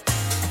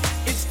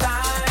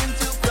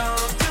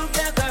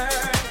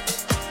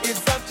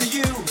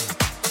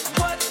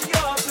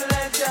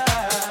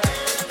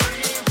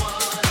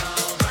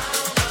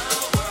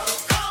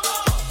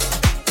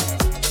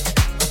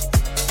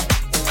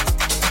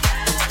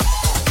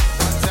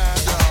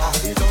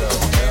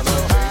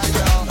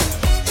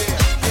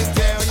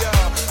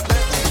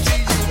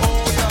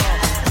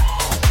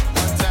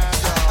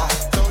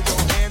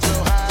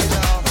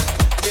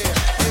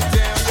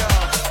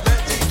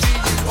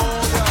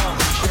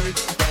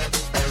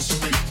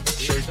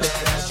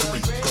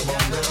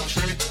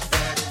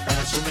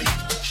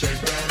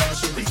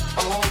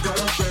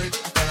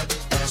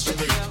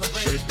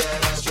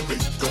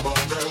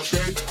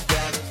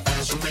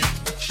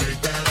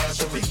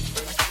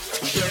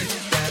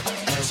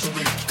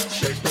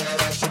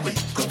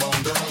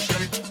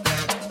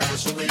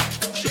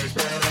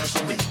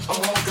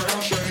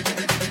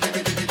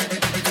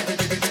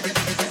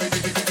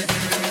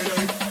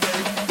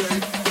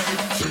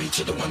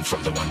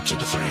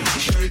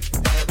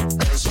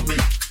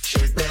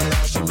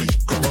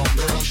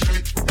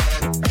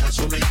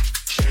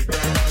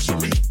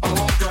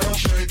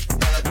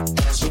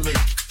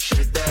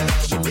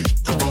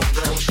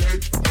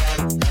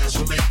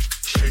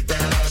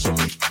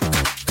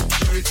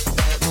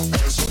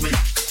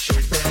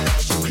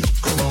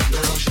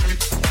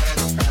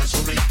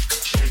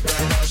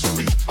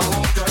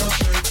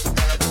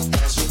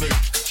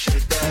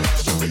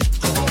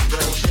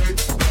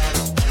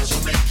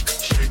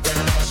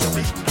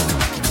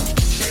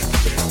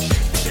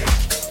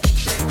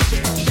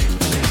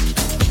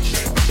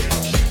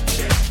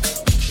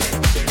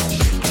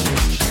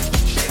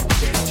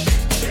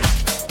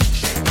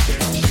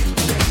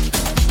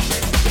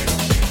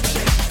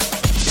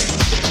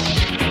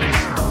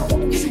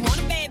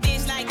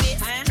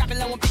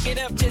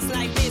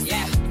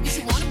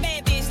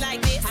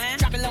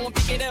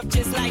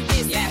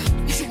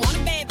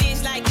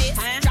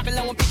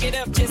 pick it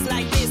up just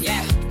like this.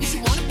 Yeah. If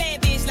you want a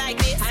bad bitch like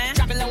this,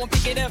 drop it low and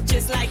pick it up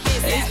just like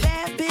this. Yeah. It's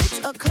bad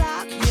bitch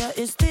o'clock, yeah,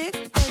 it's thick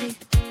 30.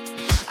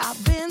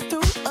 I've been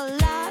through a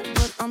lot,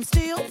 but I'm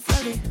still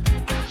flirty.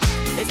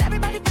 Is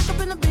everybody back up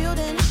in the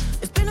building?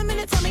 It's been a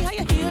minute, tell me how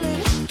you're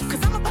healing.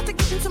 Cause I'm about to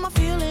get into my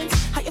feelings.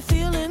 How you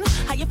feeling?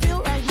 How you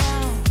feel right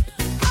now?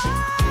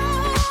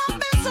 Oh, I've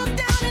been so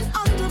down and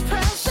under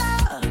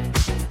pressure.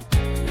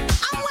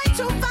 I'm way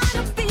too fine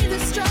to be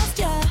distressed,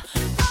 yeah.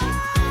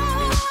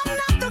 Oh, I'm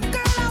not the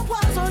girl I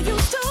was or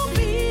used to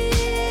be.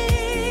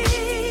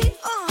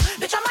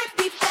 Bitch, I might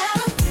be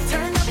better.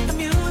 Turn up the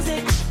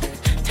music,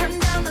 turn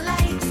down the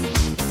lights.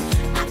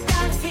 I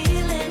got a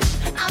feeling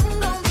I'm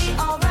gonna be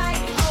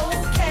alright,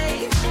 okay,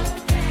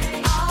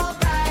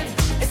 alright.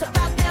 It's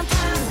about damn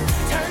time.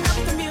 Turn up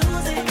the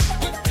music,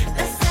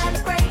 let's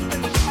celebrate.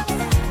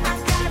 I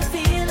got a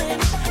feeling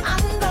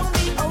I'm gonna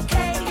be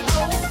okay,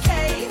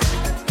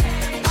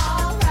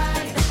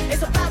 alright.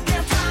 It's about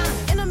damn time.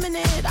 In a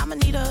minute, I'ma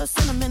need a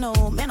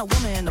sentimental man or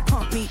woman to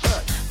pump me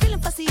up.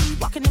 Feeling fussy,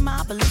 walking in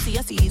my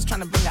Balenciennes,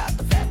 trying to bring out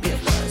the fat bitch.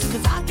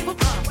 Cause I give a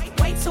fuck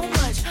way too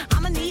much.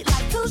 I'ma need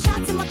like 2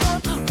 shots in my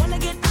cup. Wanna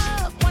get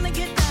up, wanna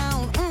get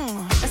down.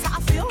 That's how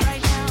I feel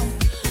right now.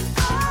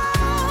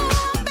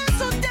 Oh, I've been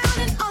so down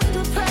and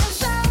under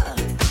pressure.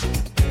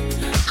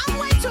 I'm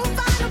way too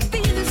fine to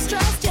be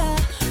distressed, yeah.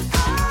 Oh,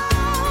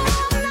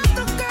 I'm not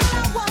the girl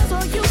I was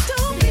or used to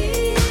be.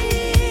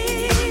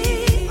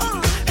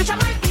 Bitch, I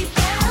might be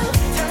better.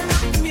 Turn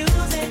up the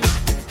music,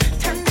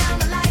 turn down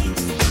the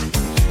lights.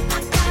 I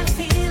got a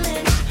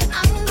feeling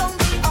I'm gonna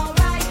be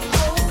alright,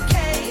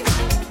 okay,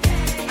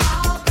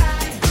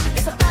 alright.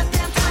 It's about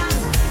damn time.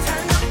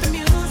 Turn up the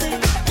music,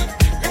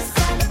 let's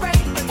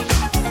celebrate.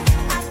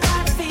 I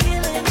got a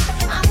feeling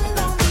I'm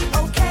gonna be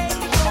okay,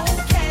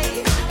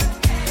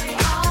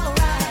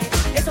 alright.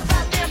 It's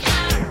about damn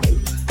time.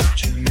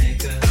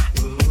 Jamaica,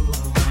 ooh,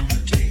 I wanna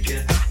take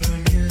you.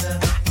 Bermuda,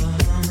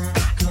 Bahama,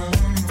 come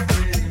on,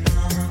 pretty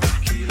mama.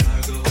 Key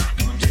Largo,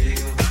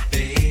 Montego,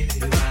 baby,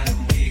 why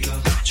don't we go?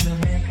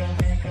 Jamaica,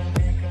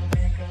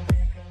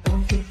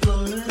 off the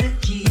Florida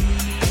Keys.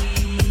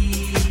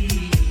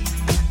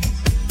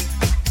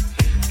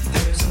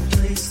 There's a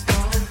place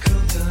called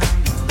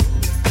Kokomo.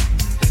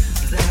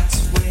 That's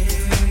where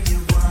you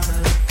wanna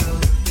go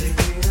to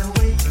get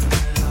away from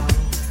it all.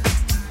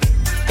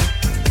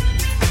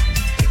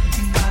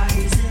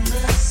 Bodies in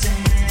the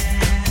sand.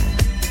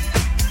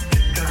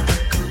 Got the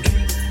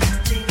cocaine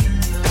melting in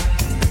your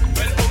hand.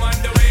 Well, I'm on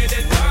the way the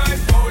time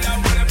cold. I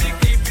wanna be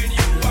keeping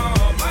you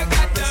warm. I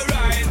got the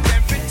right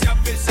temperature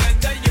to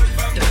shelter you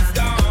from the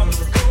storm.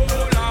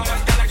 Hold on,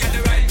 girl, I got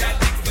the right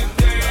tactics to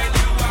turn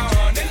you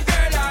on. And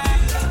girl, I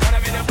wanna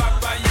be the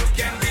papa, you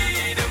can be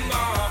the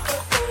mom.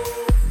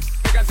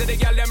 You can see the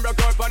girl them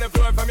broke out on the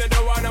floor. From you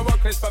don't wanna work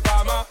Chris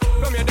performer.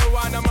 From you don't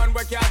want a man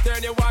where can't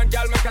turn you on.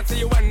 Girl, me can see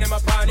you when them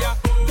upon ya.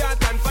 Can't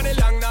stand for the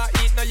long, nah.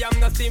 Eat no yam,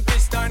 no steamed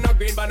fish, no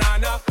green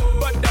banana.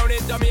 But down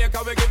in Jamaica,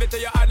 we give it to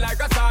you hot like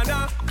a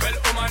sauna. Well,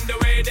 I'm on the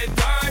way the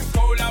time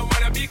cold. I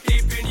wanna be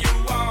keeping you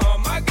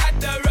warm. I got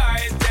the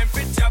right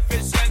temperature to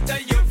shelter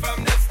you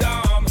from the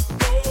storm.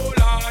 Hold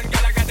on,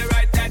 girl, I got the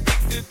right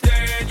tactics to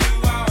turn you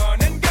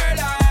on. And girl,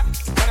 I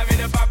wanna be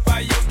the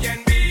papa, you can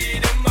be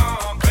the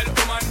mom. Well,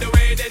 I'm on the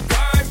way the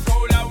time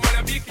cold. I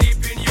wanna be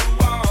keeping you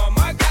warm.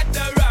 I got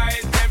the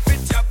right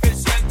temperature to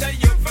shelter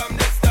you from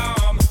the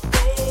storm.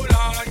 Hold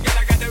on, girl,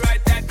 I got the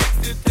right tactics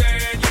to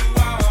turn you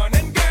on.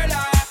 And girl,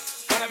 I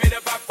wanna be the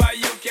papa,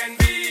 you can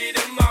be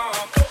the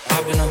mom.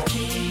 Hop in her,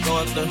 go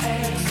up the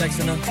sex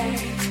in her.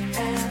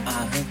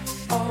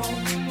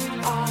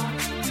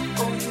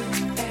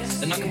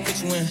 Then I can put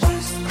you in.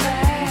 First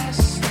class,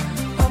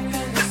 up in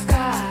the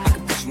sky. I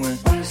can put you in.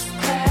 First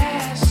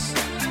class,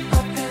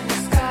 up in the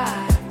sky.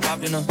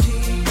 Hop in her,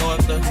 go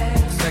up the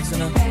sex in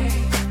her.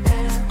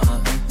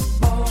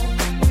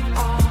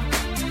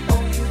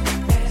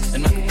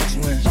 Then I can put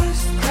you in.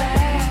 First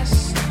class,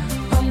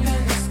 up in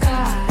the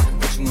sky.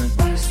 Put you in.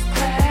 First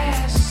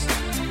class,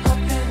 up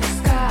in the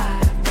sky.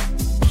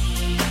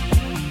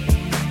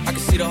 I can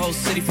see the whole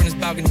city from this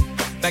balcony.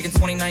 Back in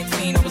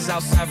 2019, I was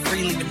outside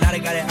freely, but now they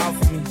got it out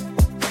for me.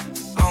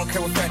 I don't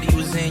care what factor you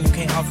was in, you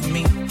can't offer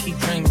me. Keep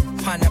dreaming.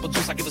 Pineapple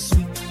juice, I give a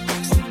sweet,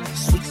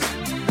 sweet.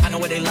 I know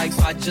what they like,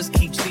 so I just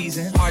keep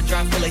teasing. Hard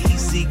drive full of heat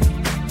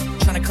seeking.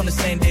 Tryna come the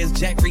same day as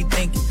Jack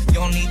rethinking. You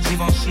don't need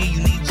Givenchy,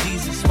 you need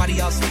Jesus. Why do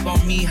y'all sleep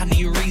on me? I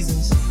need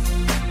reasons.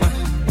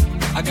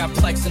 I got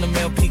Plex in the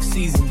mail peak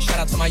season. Shout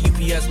out to my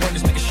UPS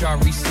workers, making sure I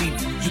receive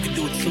it. You can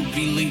do it too,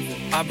 believe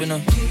it. I've been a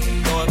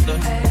go up the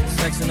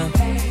sex in a.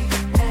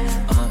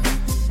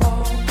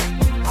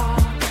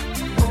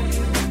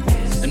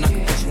 Then I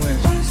can put you in.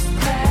 First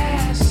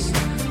class,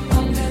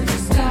 up in the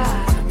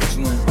sky. I can put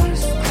you in.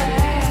 First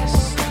class,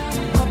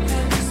 up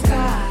in the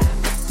sky.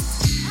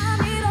 I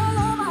need a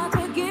lover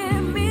to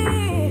give me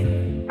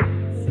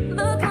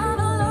the kind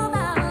of love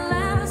that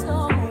lasts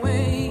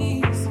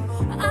always.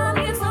 I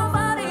need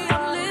somebody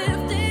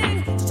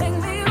uplifting to take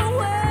me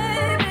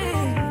away.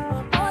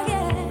 Oh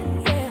yeah,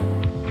 yeah.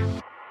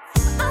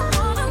 I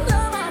want a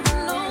lover that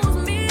knows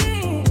me.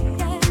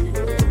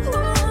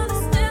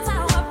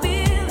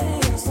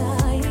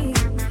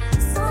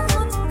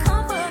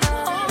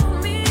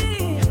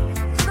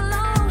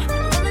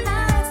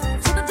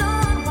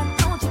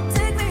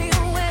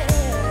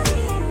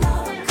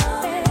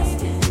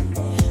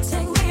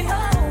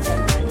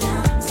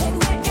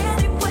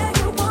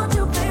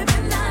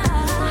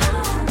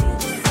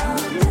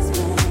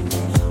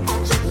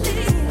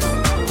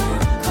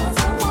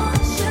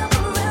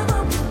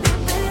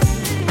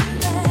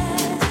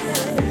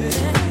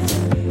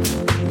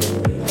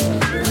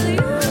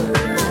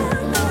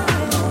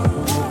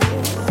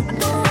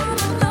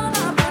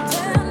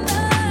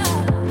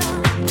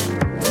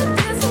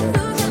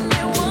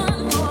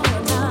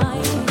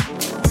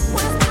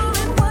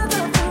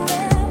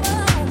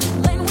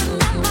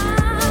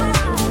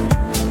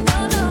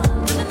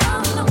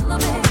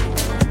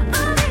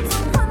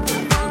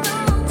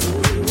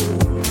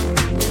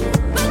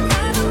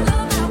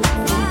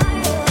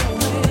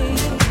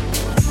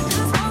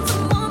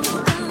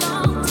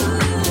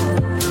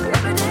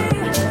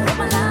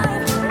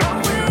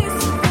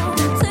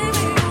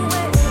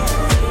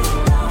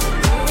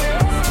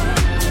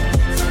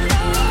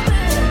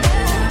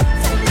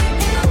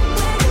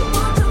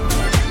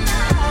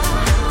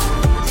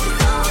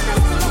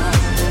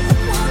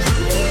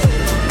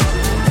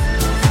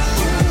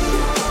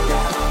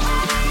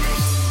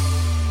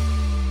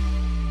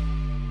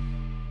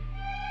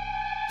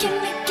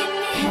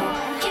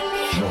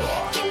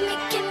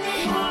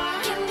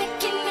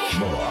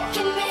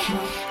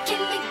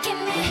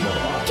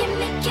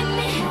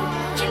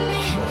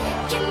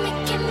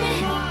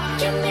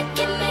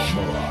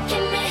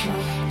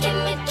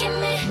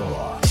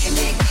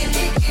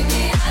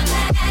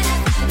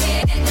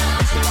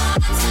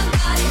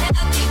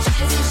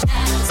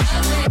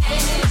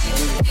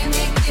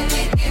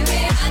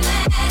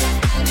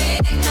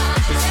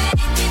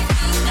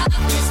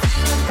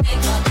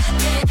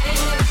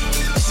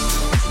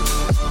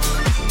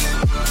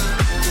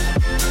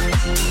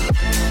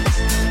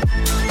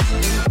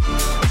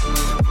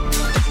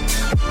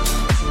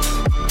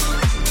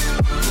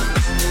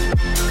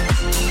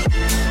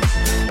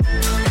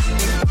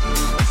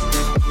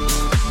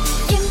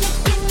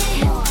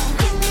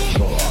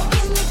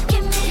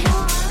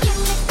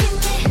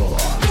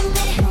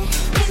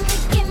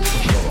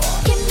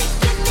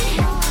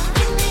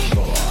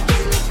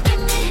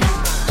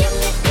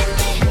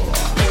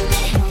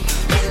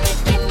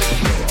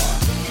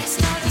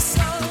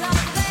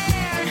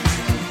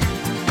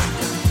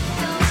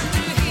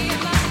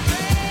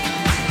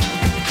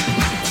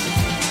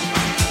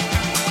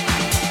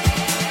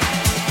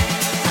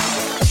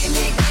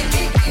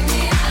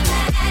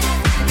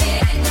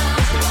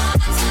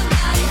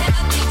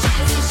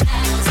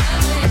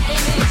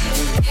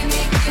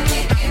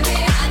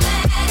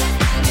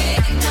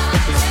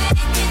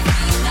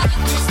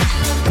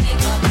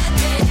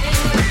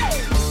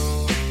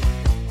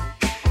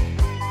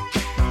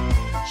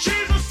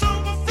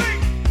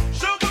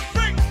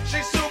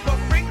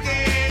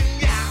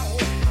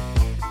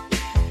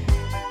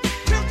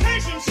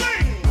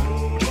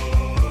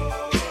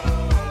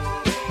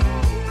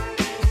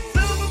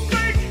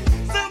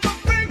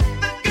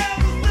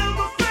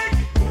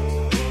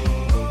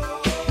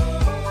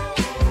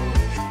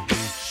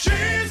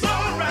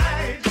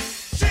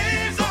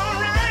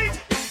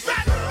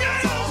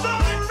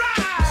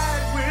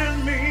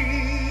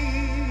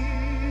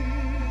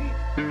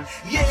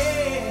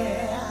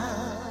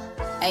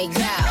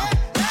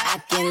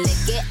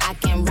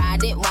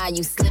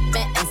 you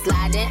slipping and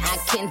sliding. I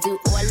can do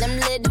all them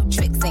little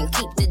tricks and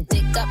keep the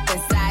dick up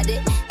inside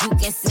it. You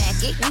can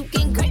smack it, you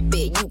can grip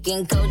it, you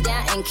can go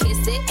down and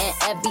kiss it. And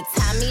every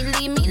time he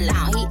leave me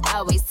alone, he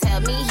always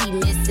tell me he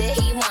miss it.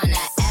 He wanna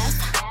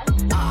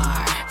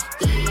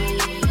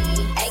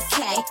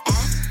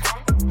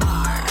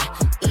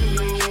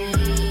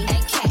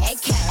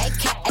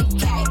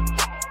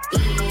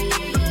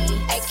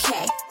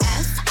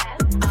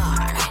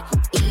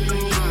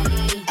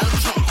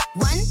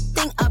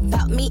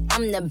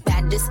I'm the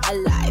baddest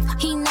alive.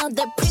 He know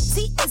the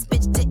prettiest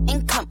bitch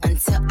didn't come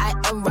until I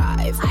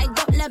arrive. I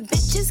don't let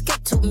bitches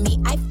get to me.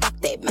 I fuck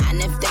they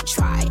man if they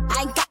try.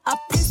 I got a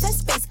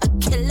princess face, a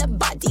killer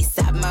body,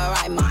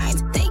 samurai mind.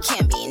 They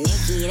can't be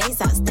Nikki, they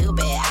so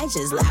stupid. I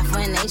just laugh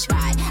when they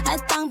try. A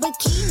thong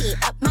bikini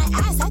up my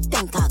ass. I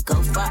think I'll go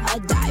for a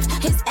dive.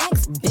 His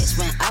ex bitch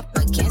went up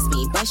against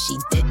me, but she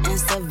didn't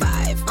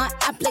survive. On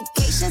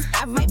applications,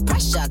 I write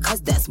pressure,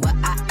 cause that's what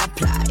I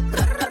apply.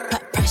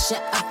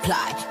 Pressure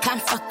apply,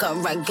 can't fuck a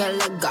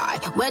regular guy.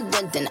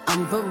 Wetter than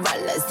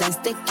umbrellas and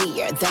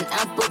stickier than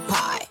apple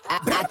pie.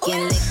 I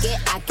can lick it,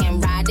 I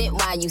can ride it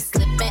while you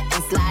slipping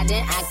and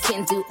sliding. I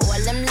can do all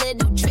them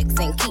little tricks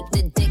and keep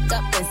the dick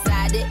up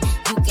inside it.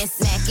 You can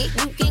smack it,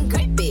 you can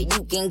grip it,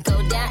 you can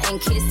go down and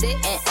kiss it.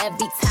 And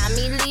every time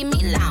he leave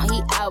me alone,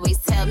 he always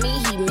tell me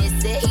he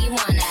miss it. He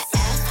wanna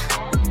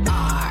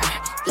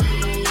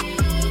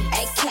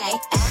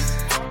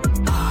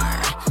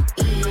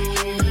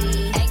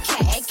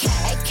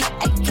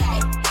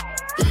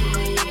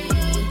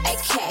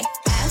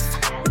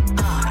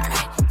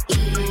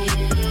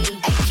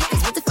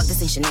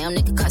Chanel,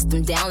 nigga,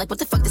 custom down. Like, what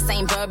the fuck, the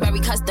same Burberry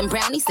custom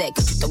brown? He said,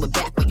 could you throw it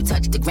back when you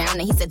touch the ground?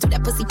 And he said, do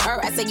that pussy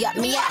purr. I said, yup,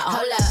 me out.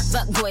 Hold up.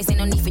 Fuck boys, ain't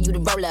no need for you to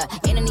roll up.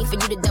 Ain't no need for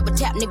you to double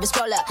tap, nigga,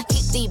 scroll up.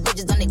 Keep these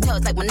bitches on their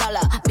toes like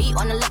Manola. Be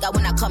on the lookout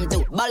when I come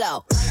through.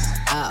 Bolo.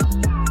 Oh,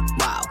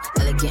 wow.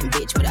 Elegant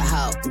bitch with a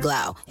hoe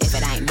glow. If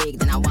it ain't big,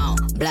 then I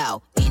won't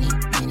blow. Any,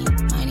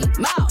 money,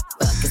 more.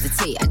 Fuck is the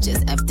T, I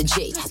just F the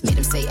G. Made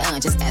him say,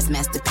 just ask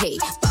Master P.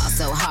 Ball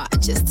so hard, I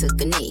just took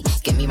a knee.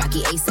 Give me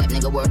Rocky ASAP,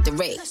 nigga, worth the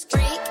rate.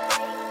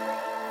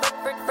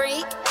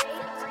 Freak,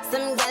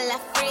 some gala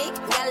freak.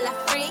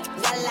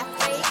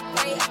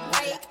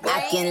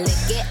 I can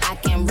lick it, I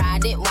can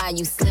ride it while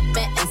you slipping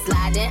and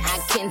sliding. I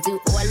can do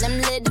all them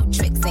little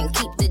tricks and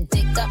keep the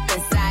dick up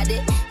inside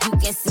it. You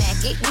can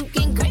smack it, you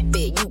can grip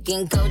it, you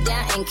can go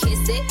down and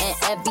kiss it. And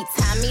every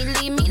time he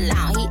leave me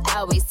alone, he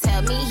always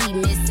tell me he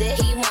miss it.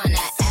 He wanna